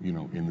do,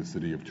 in the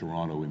city of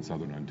Toronto, in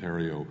Southern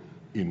Ontario,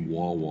 in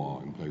Wawa,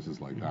 and places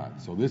like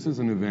that. So this is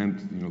an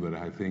event, that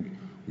I think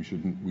we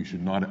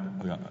should not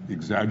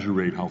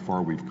exaggerate how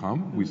far we've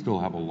come. We still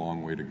have a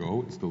long way to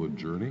go. It's still a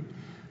journey.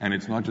 And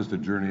it's not just a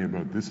journey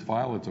about this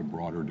file, it's a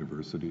broader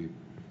diversity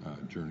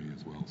journey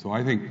as well. So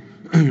I think,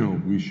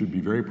 we should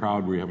be very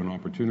proud we have an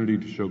opportunity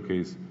to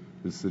showcase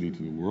this city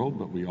to the world,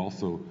 but we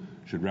also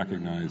should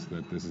recognize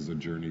that this is a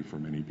journey for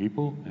many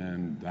people,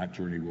 and that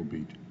journey will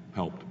be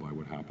helped by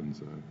what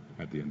happens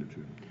at the end of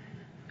June.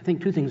 I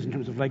think two things in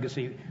terms of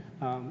legacy.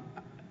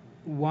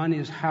 One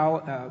is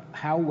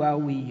how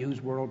well we use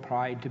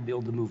WorldPride to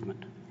build the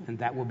movement, and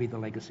that will be the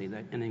legacy,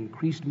 that an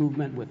increased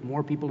movement with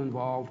more people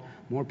involved,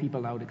 more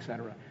people out,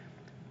 etc.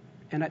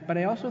 But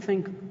I also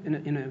think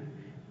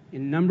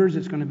in numbers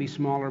it's going to be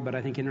smaller, but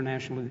I think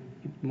internationally,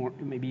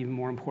 maybe even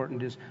more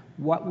important is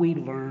what we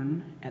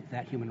learn at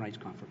that human rights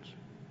conference.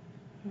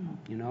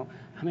 How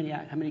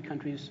many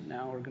countries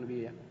now are going to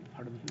be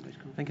part of the human rights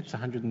conference? I think it's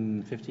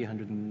 150,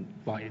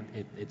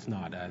 it's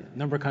not.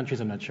 Number of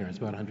countries, I'm not sure. It's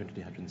about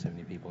 150,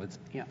 170 people. It's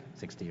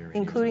 60 or 80.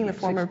 Including the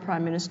former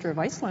Prime Minister of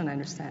Iceland, I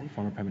understand.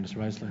 Former Prime Minister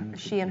of Iceland.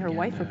 She and her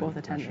wife are both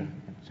attending. Russia.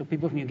 So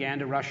people from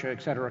Uganda, Russia,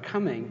 et cetera, are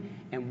coming,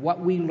 and what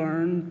we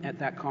learn at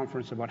that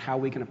conference about how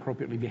we can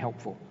appropriately be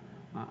helpful,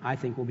 I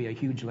think will be a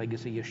huge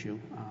legacy issue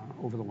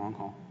over the long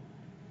haul.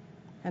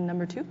 And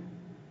number two?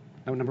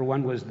 Number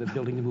one was the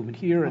building the movement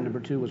here, and number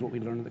two was what we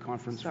learned at the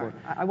conference. Sorry,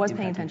 I was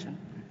paying attention.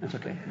 That's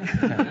okay.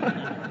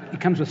 It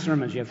comes with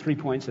sermons. You have 3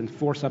 points and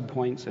 4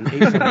 sub-points and 8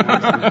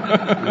 sub-points,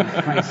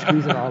 and trying to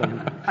squeeze it all in.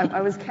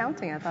 I was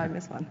counting. I thought I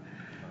missed one.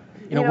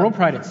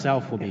 WorldPride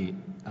itself will be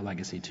a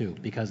legacy too,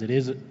 because it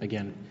is,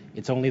 again,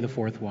 it's only the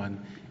 4th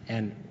one,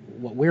 and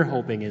what we're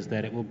hoping is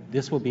that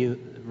this will be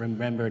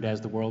remembered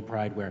as the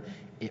WorldPride where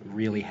it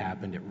really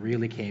happened, it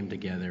really came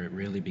together, it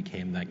really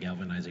became that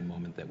galvanizing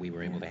moment that we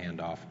were able to hand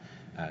off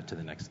to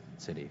the next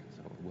city.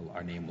 So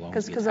our name will always be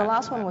attached to that. Because the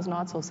last one was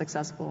not so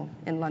successful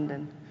in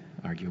London.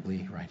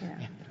 Arguably, right.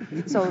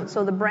 Yeah.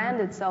 So the brand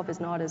itself is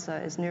not as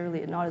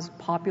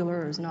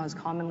popular or is not as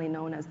commonly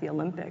known as the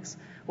Olympics.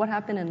 What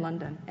happened in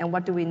London, and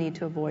what do we need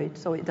to avoid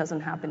so it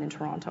doesn't happen in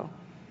Toronto?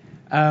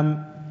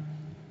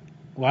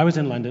 Well, I was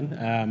in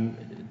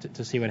London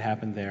to see what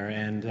happened there,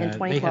 and in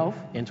 2012.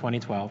 In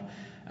 2012,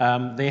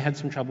 they had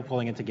some trouble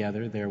pulling it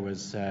together. There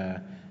was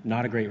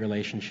not a great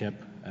relationship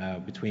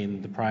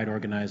between the Pride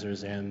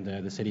organizers and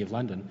the City of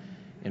London.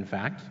 In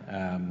fact,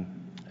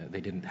 they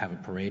didn't have a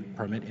parade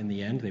permit in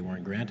the end. They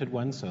weren't granted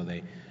one, so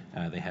they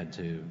had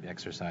to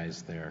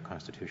exercise their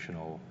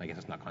constitutional, I guess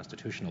it's not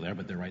constitutional there,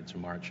 but their right to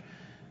march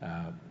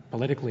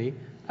politically.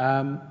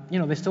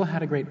 They still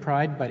had a great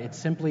Pride, but it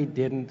simply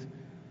didn't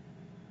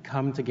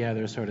come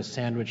together sort of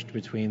sandwiched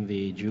between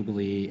the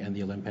Jubilee and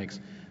the Olympics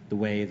the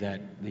way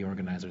that the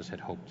organizers had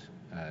hoped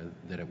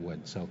that it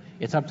would. So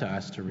it's up to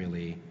us to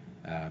really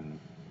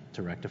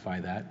to rectify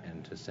that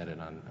and to set it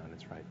on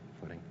its right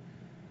footing.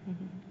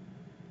 Mm-hmm.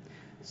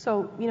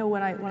 So,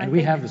 when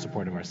we have the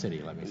support of our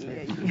city, let me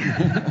say.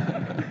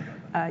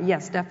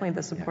 Yes, definitely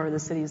the support of the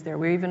city is there.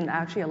 We're even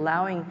actually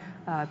allowing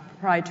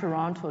Pride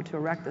Toronto to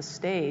erect a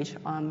stage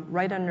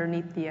right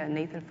underneath the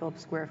Nathan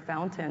Phillips Square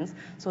fountains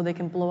so they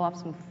can blow off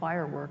some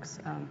fireworks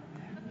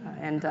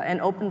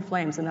and open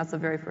flames, and that's the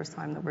very first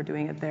time that we're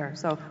doing it there.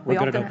 So we're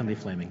good at openly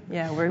flaming.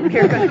 Yeah, we're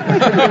good at open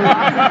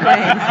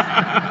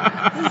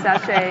flames.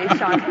 Sachet,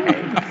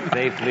 champagne.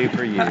 Safely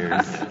for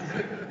years.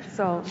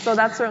 So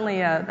that's certainly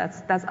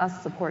that's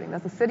us supporting.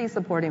 That's the city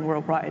supporting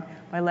WorldPride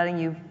by letting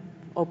you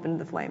open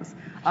the flames.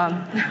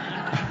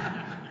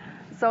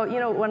 So,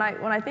 when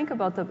I think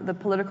about the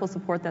political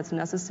support that's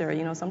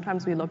necessary,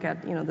 sometimes we look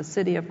at, the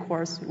city, of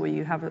course, where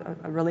you have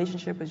a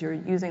relationship as you're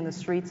using the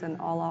streets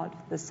and all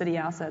out the city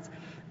assets.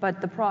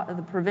 But the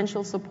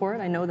provincial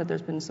support, I know that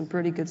there's been some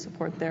pretty good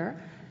support there.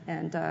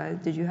 And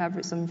did you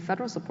have some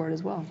federal support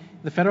as well?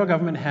 The federal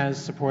government has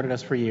supported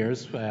us for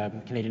years.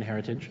 Canadian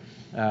Heritage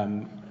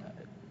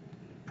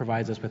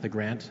provides us with a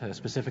grant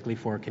specifically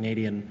for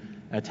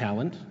Canadian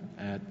talent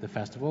at the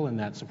festival, and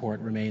that support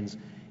remains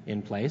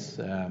in place.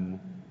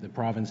 The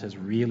province has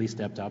really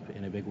stepped up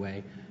in a big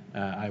way,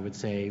 I would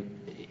say,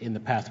 in the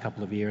past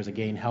couple of years,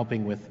 again,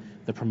 helping with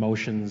the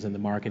promotions and the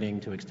marketing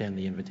to extend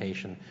the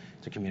invitation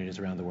to communities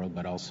around the world,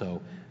 but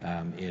also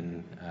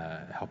in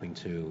helping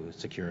to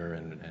secure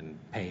and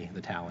pay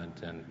the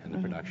talent and the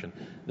production.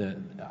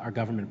 Our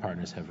government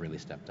partners have really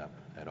stepped up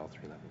at all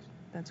three levels.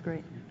 That's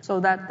great.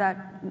 So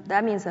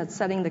that means that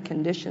setting the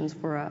conditions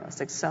for a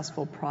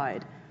successful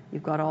Pride,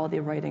 you've got all the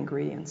right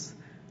ingredients.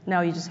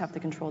 Now you just have to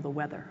control the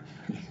weather.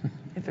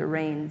 If it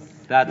rains.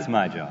 That's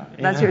my job.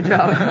 That's your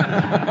job.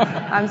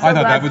 I'm so I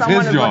thought glad that was someone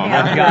his is job.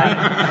 looking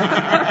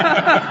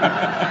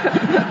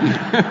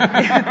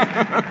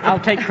at I'll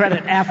take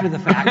credit after the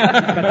fact.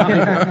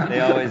 But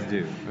They always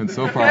do. And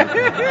so far,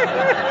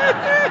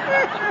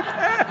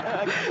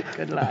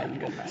 Good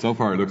line. so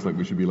far it looks like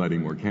we should be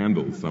lighting more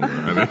candles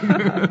somewhere. I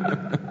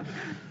think.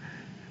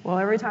 Well,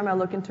 every time I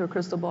look into a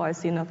crystal ball, I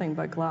see nothing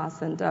but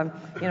glass. And,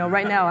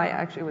 right now,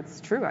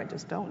 it's true, I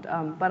just don't.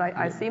 But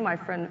I see my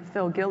friend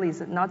Phil Gillies,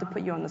 not to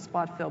put you on the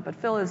spot, Phil, but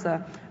Phil is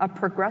a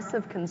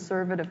progressive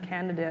conservative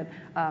candidate,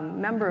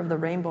 member of the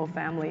Rainbow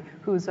family,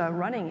 who's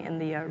running in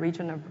the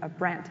region of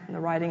Brant, in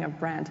the riding of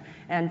Brant.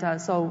 And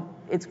so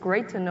it's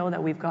great to know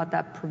that we've got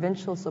that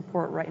provincial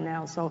support right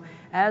now. So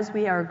as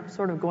we are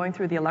sort of going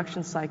through the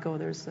election cycle,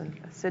 there's a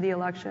city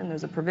election,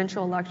 there's a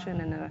provincial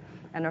election,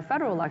 and a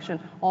federal election,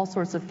 all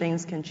sorts of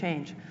things can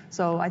change.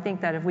 So I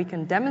think that if we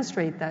can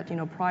demonstrate that,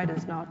 Pride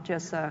is not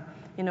just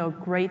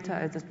great,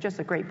 it's just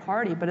a great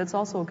party, but it's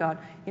also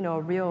got,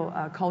 a real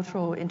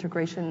cultural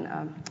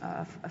integration,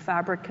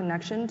 fabric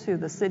connection to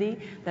the city,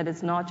 that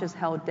it's not just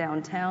held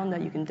downtown,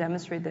 that you can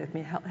demonstrate that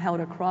it's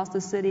held across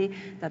the city,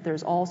 that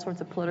there's all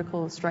sorts of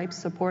political stripes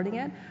supporting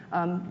it.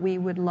 We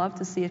would love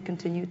to see it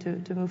continue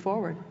to move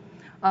forward.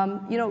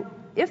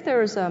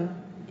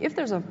 If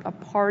there's a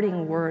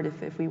parting word,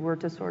 if we were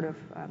to sort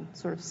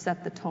of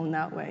set the tone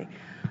that way,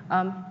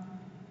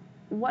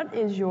 what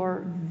is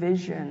your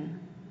vision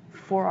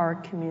for our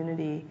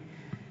community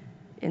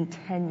in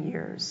 10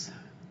 years?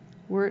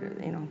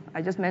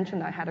 I just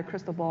mentioned I had a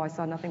crystal ball, I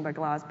saw nothing but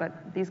glass,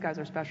 but these guys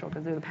are special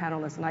because they're the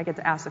panelists and I get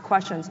to ask the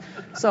questions.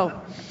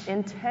 So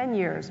in 10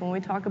 years, when we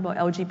talk about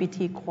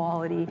LGBT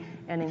equality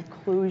and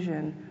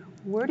inclusion,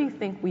 where do you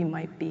think we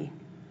might be?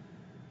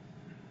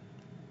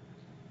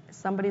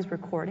 Somebody's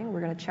recording.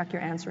 We're going to check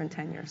your answer in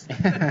 10 years.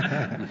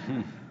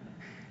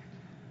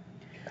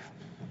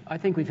 I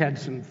think we've had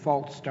some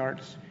false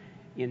starts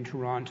in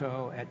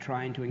Toronto at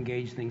trying to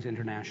engage things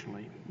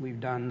internationally. We've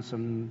done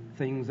some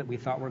things that we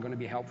thought were going to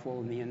be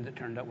helpful. In the end, it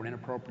turned out were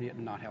inappropriate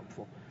and not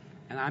helpful.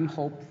 And I'm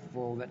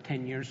hopeful that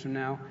 10 years from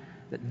now,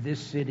 that this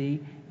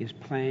city is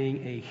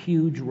playing a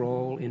huge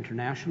role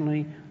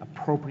internationally,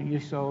 appropriately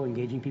so,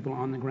 engaging people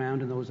on the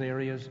ground in those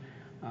areas,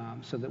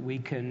 so that we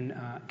can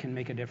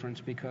make a difference.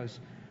 Because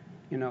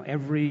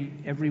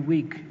every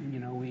week,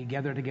 we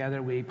gather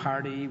together, we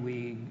party,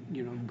 we,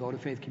 go to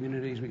faith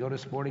communities, we go to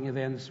sporting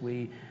events,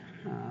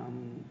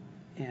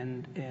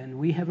 and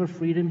we have a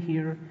freedom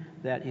here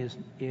that is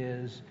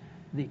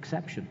the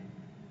exception,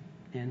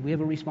 and we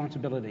have a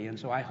responsibility. And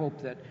so I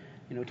hope that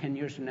 10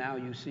 years from now,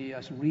 you see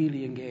us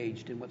really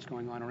engaged in what's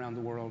going on around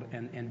the world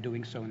and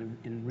doing so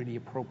in really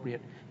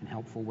appropriate and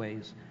helpful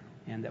ways,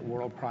 and that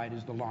WorldPride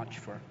is the launch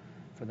for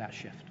that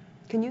shift.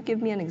 Can you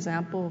give me an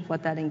example of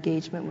what that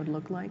engagement would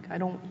look like?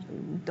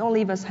 Don't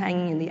leave us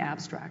hanging in the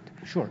abstract.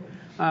 Sure.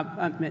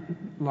 A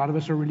lot of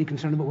us are really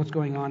concerned about what's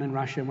going on in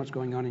Russia and what's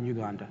going on in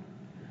Uganda.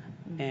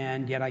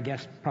 And yet I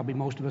guess probably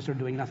most of us are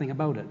doing nothing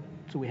about it.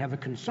 So we have a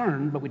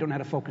concern, but we don't know how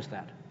to focus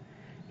that.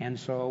 And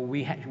so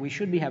we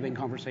should be having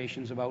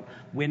conversations about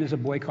when is a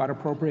boycott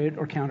appropriate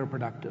or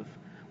counterproductive.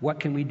 What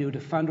can we do to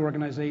fund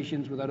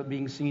organizations without it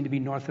being seen to be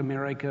North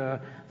America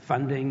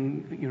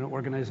funding,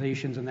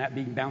 organizations and that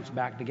being bounced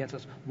back against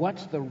us?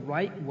 What's the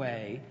right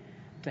way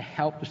to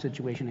help the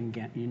situation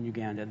in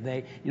Uganda?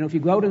 If you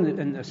go out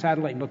in the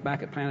satellite and look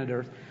back at planet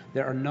Earth,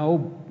 there are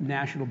no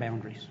national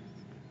boundaries.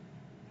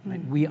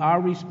 Right? We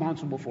are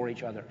responsible for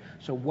each other.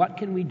 So what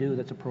can we do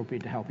that's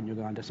appropriate to help in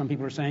Uganda? Some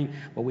people are saying,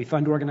 well, we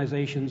fund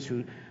organizations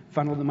who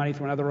funnel the money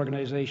from another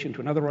organization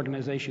to another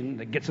organization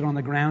that gets it on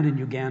the ground in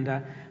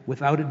Uganda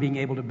without it being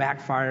able to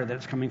backfire that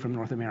it's coming from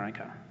North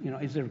America.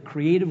 Is there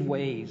creative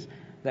ways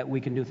that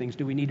we can do things?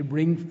 Do we need to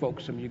bring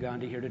folks from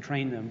Uganda here to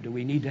train them? Do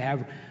we need to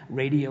have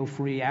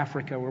radio-free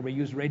Africa where we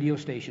use radio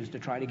stations to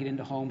try to get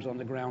into homes on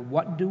the ground?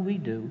 What do we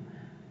do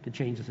to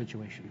change the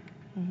situation?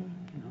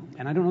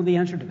 And I don't know the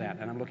answer to that,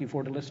 and I'm looking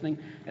forward to listening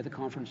at the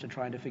conference to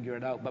try to figure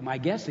it out. But my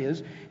guess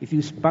is, if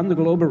you spun the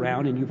globe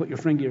around and you put your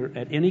finger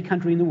at any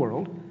country in the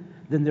world,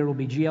 then there will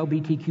be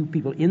GLBTQ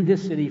people in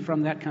this city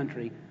from that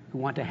country who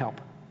want to help.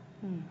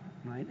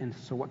 Right? And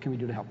so what can we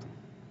do to help them?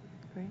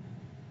 Great.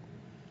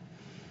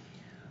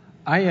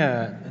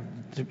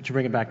 To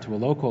bring it back to a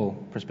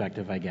local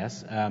perspective, I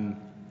guess,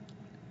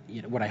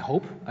 what I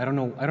hope, I don't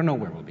know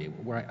where we'll be.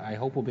 Where I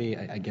hope we'll be,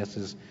 I guess,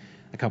 is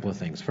a couple of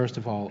things. First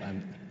of all,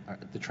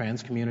 the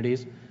trans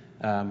communities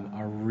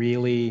are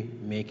really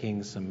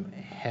making some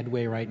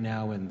headway right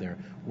now, and they're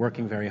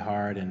working very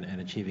hard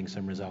and achieving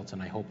some results,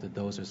 and I hope that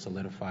those are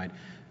solidified,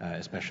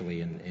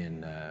 especially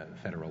in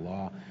federal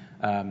law,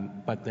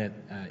 but that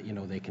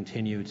they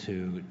continue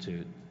to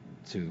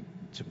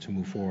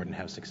move forward and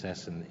have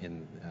success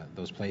in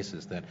those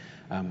places, that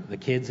the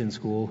kids in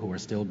school who are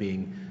still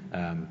being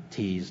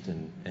teased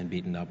and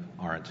beaten up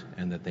aren't,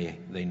 and that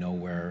they know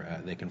where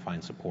they can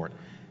find support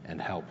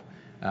and help.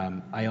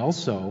 I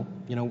also,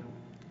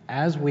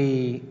 as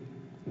we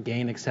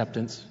gain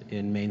acceptance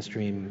in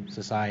mainstream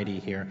society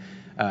here,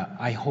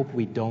 I hope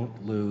we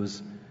don't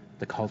lose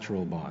the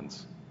cultural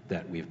bonds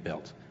that we've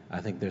built.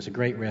 I think there's a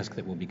great risk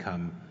that we'll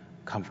become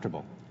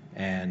comfortable,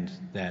 and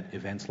that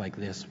events like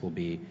this will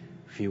be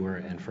fewer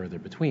and further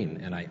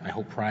between. And I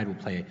hope Pride will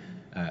play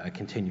a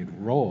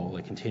continuing role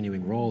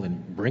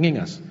in bringing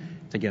us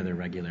together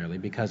regularly,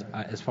 because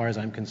as far as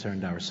I'm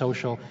concerned, our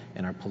social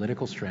and our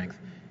political strength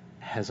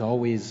has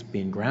always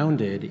been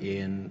grounded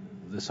in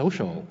the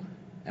social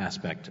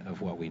aspect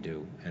of what we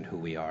do and who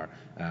we are.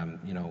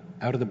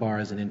 Out of the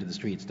bars and into the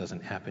streets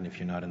doesn't happen if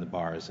you're not in the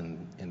bars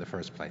in the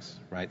first place,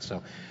 right?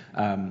 So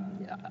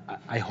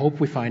I hope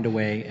we find a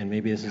way, and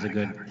maybe this is a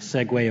good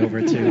segue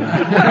over to No,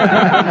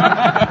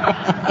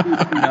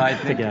 I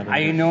think together.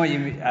 I know what you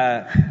mean.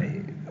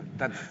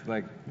 That's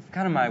it's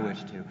kind of my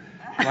wish too.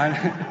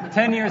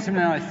 10 years from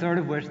now, I sort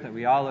of wish that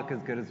we all look as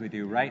good as we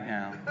do right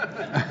now.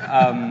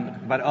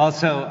 But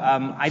also,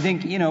 I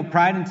think,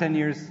 Pride in 10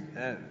 years,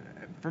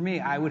 for me,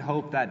 I would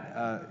hope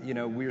that,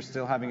 we're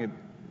still having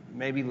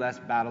maybe less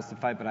battles to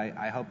fight, but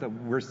I hope that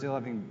we're still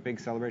having a big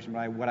celebration.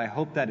 But what I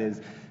hope that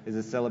is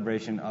a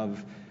celebration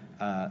of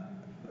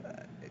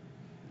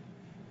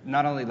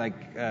not only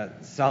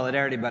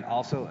solidarity, but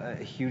also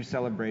a huge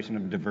celebration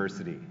of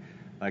diversity.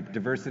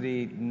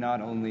 Diversity not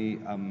only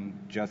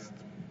just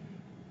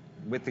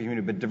with the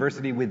community, but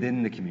diversity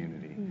within the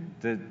community.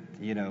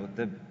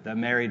 The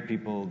married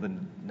people, the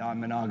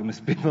non-monogamous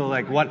people,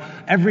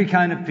 every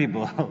kind of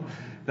people,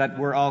 that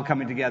we're all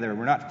coming together.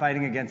 We're not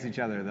fighting against each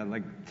other.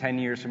 That 10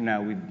 years from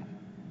now,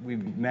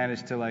 we've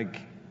managed to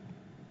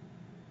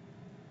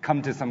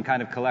come to some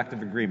kind of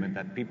collective agreement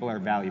that people are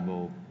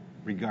valuable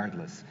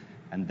regardless,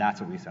 and that's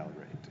what we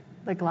celebrate.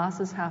 The glass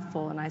is half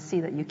full, and I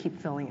see that you keep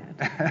filling it.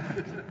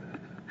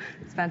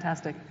 It's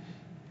fantastic.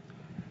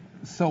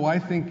 So I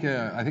think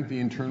the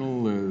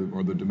internal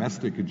or the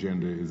domestic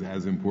agenda is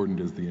as important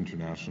as the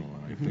international.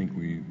 And I think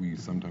we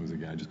sometimes,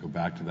 again, I just go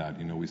back to that.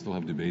 We still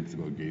have debates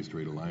about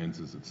gay-straight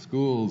alliances at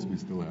schools. We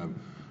still have,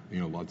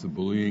 lots of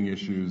bullying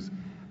issues.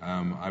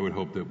 I would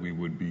hope that we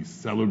would be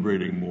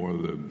celebrating more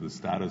the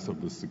status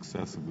of the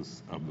success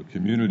of the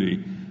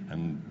community,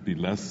 and be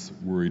less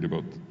worried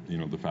about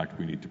the fact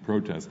we need to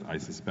protest. I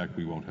suspect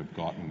we won't have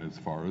gotten as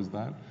far as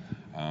that,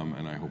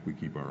 and I hope we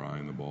keep our eye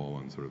on the ball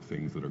on sort of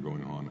things that are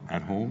going on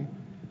at home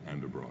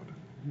and abroad.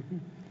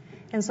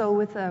 And so,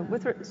 with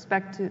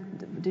respect to,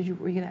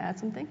 were you going to add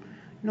something?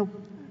 No.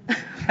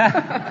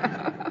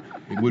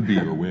 It would be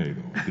your way,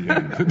 though, at the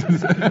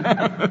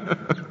end.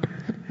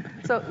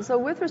 So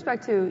with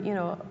respect to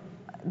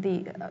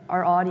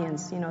our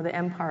audience, the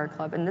Empire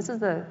Club, and this is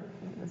the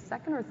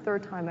second or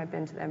third time I've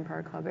been to the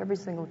Empire Club. Every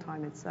single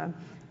time it's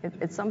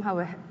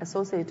somehow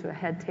associated to a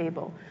head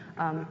table.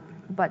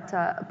 But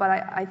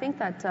I think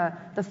that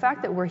the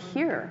fact that we're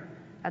here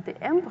at the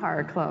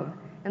Empire Club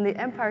and the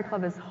Empire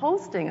Club is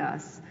hosting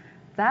us,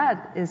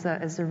 that is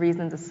a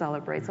reason to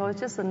celebrate. So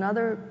it's just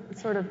another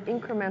sort of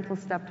incremental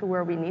step to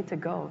where we need to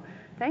go.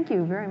 Thank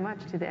you very much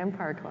to the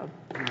Empire Club.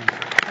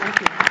 Thank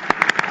you.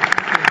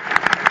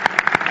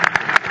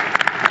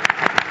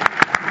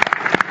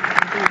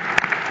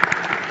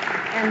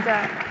 And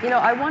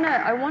I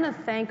want to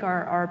thank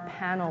our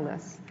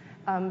panelists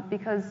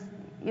because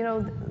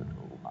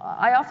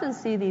I often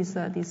see these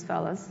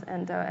fellas,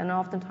 and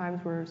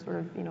oftentimes we're sort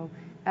of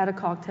at a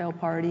cocktail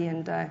party,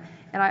 and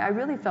I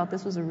really felt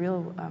this was a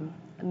real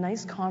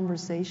nice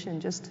conversation,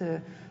 just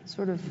to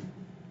sort of,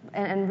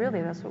 and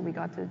really that's what we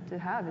got to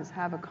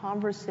have a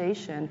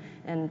conversation.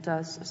 And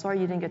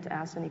sorry you didn't get to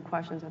ask any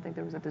questions. I think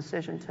there was a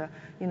decision to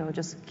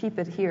just keep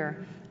it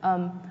here,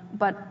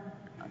 but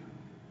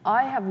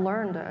I have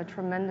learned a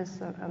tremendous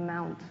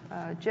amount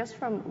just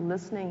from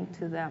listening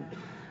to them.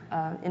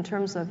 In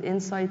terms of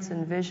insights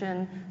and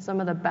vision, some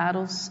of the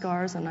battle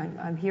scars, and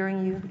I'm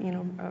hearing you,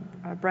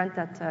 Brent,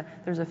 that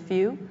there's a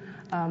few.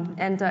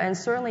 And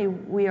certainly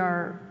we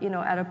are,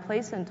 at a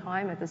place in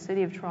time at the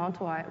City of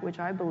Toronto, which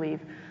I believe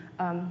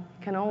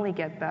can only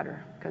get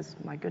better, because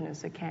my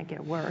goodness, it can't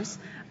get worse.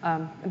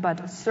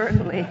 But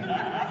certainly,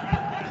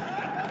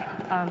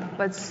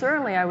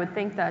 I would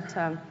think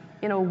that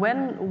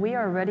when we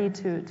are ready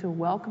to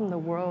welcome the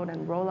world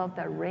and roll out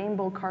that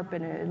rainbow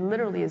carpet, and it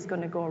literally is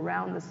going to go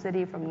around the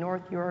city from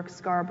North York,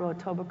 Scarborough,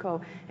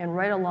 Etobicoke, and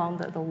right along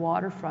the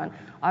waterfront,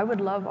 I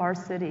would love our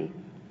city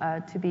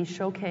to be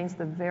showcasing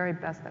the very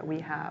best that we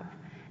have.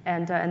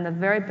 And the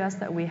very best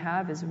that we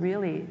have is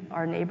really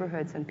our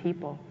neighborhoods and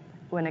people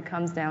when it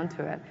comes down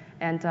to it.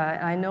 And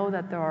I know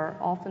that there are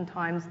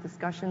oftentimes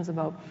discussions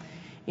about,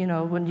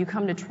 when you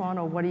come to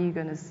Toronto, what are you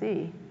going to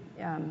see?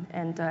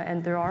 And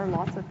there are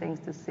lots of things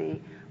to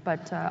see.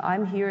 But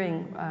I'm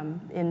hearing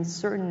in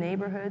certain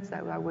neighborhoods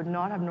that I would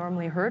not have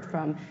normally heard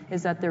from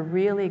is that they're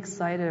really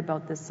excited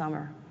about this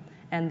summer,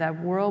 and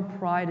that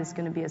WorldPride is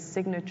going to be a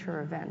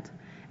signature event.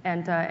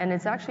 And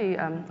it's actually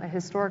a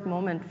historic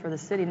moment for the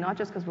city, not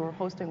just because we're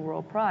hosting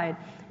WorldPride.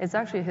 It's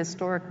actually a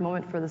historic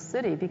moment for the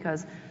city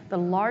because the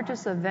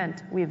largest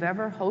event we've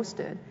ever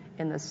hosted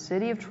in the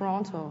city of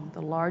Toronto,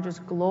 the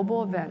largest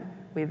global event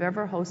we've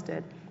ever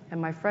hosted,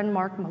 and my friend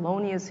Mark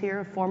Maloney is here,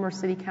 a former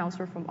city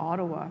councillor from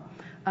Ottawa,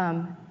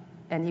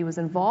 and he was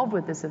involved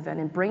with this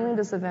event and bringing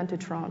this event to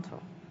Toronto.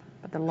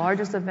 But the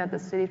largest event the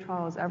city of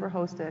Toronto has ever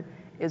hosted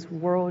is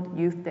World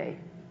Youth Day.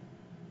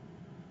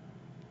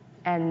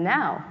 And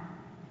now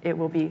it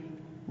will be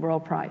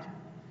WorldPride.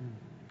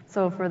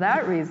 So for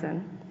that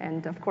reason,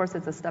 and of course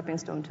it's a stepping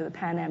stone to the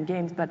Pan Am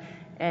Games, but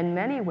in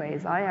many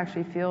ways I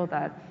actually feel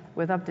that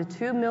with up to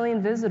 2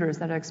 million visitors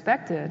that are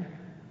expected,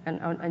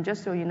 and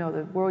just so you know,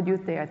 the World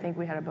Youth Day, I think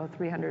we had about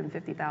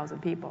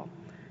 350,000 people.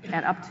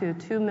 And up to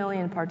 2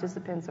 million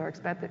participants are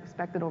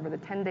expected over the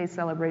 10-day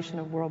celebration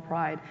of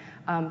WorldPride.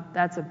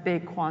 That's a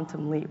big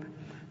quantum leap.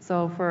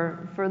 So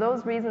for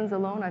those reasons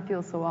alone, I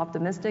feel so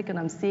optimistic, and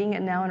I'm seeing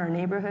it now in our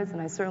neighborhoods,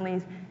 and I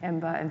certainly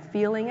am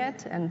feeling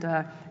it, and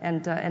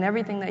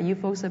everything that you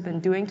folks have been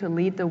doing to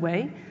lead the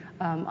way.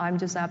 I'm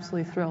just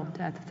absolutely thrilled.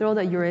 Thrilled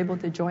that you're able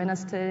to join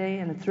us today,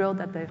 and thrilled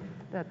that the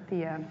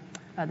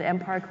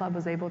Empire Club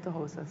was able to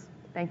host us.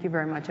 Thank you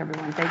very much,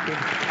 everyone. Thank you.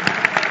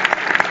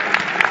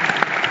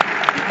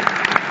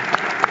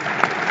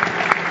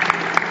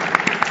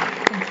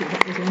 Thank you.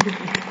 That was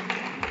wonderful.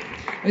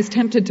 I was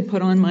tempted to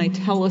put on my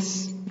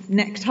TELUS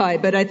necktie,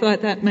 but I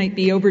thought that might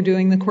be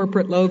overdoing the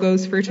corporate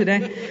logos for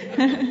today.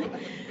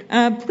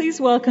 Please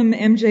welcome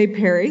MJ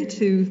Perry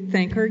to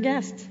thank our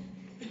guests.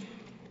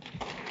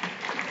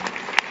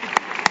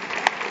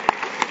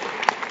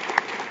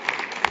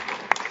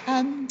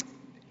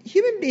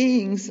 Human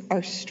beings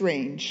are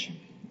strange.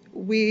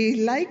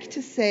 We like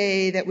to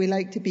say that we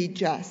like to be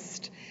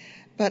just,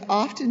 but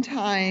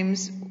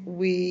oftentimes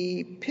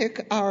we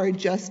pick our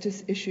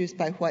justice issues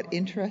by what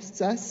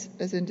interests us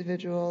as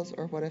individuals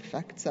or what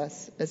affects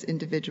us as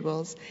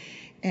individuals,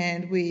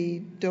 and we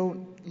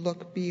don't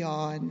look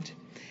beyond.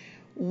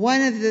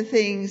 One of the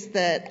things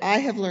that I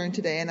have learned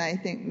today, and I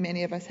think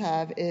many of us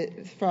have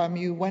from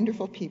you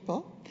wonderful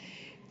people,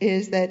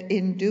 is that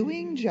in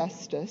doing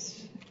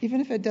justice, even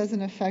if it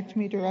doesn't affect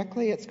me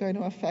directly, it's going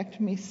to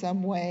affect me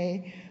some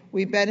way.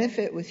 We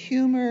benefit with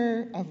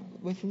humor,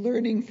 with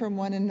learning from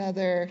one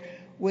another,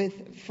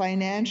 with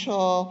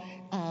financial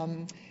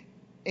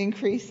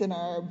increase in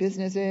our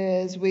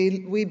businesses.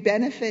 We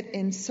benefit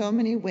in so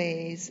many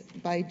ways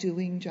by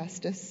doing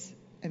justice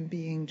and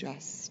being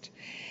just.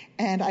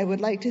 And I would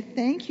like to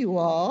thank you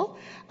all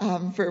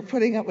for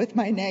putting up with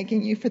my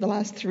nagging you for the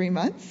last 3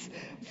 months,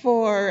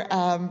 for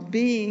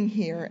being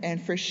here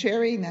and for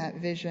sharing that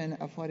vision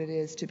of what it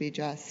is to be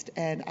just.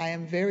 And I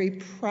am very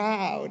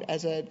proud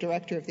as a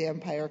director of the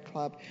Empire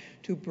Club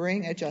to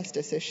bring a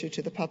justice issue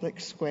to the public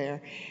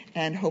square,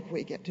 and hope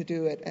we get to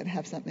do it and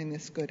have something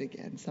this good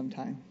again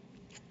sometime.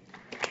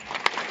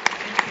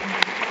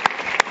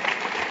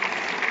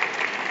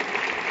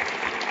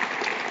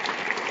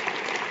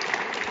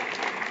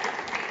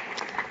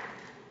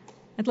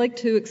 I'd like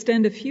to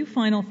extend a few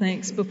final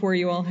thanks before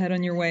you all head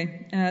on your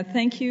way.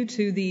 Thank you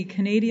to the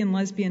Canadian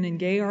Lesbian and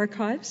Gay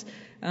Archives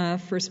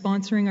for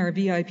sponsoring our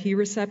VIP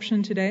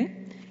reception today,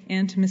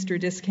 and to Mr.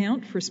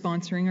 Discount for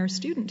sponsoring our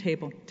student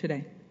table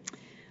today.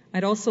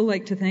 I'd also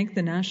like to thank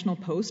the National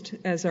Post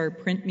as our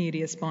print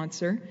media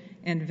sponsor,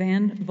 and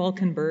Van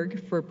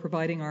Valkenburg for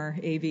providing our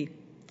AV.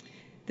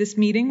 This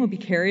meeting will be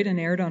carried and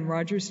aired on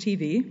Rogers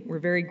TV. We're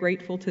very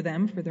grateful to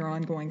them for their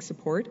ongoing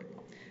support.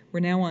 We're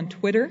now on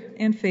Twitter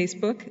and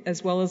Facebook,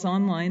 as well as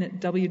online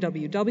at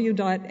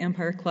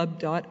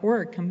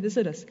www.empireclub.org. Come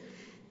visit us.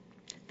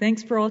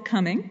 Thanks for all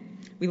coming.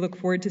 We look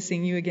forward to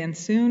seeing you again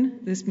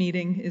soon. This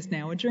meeting is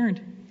now adjourned.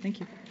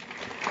 Thank you.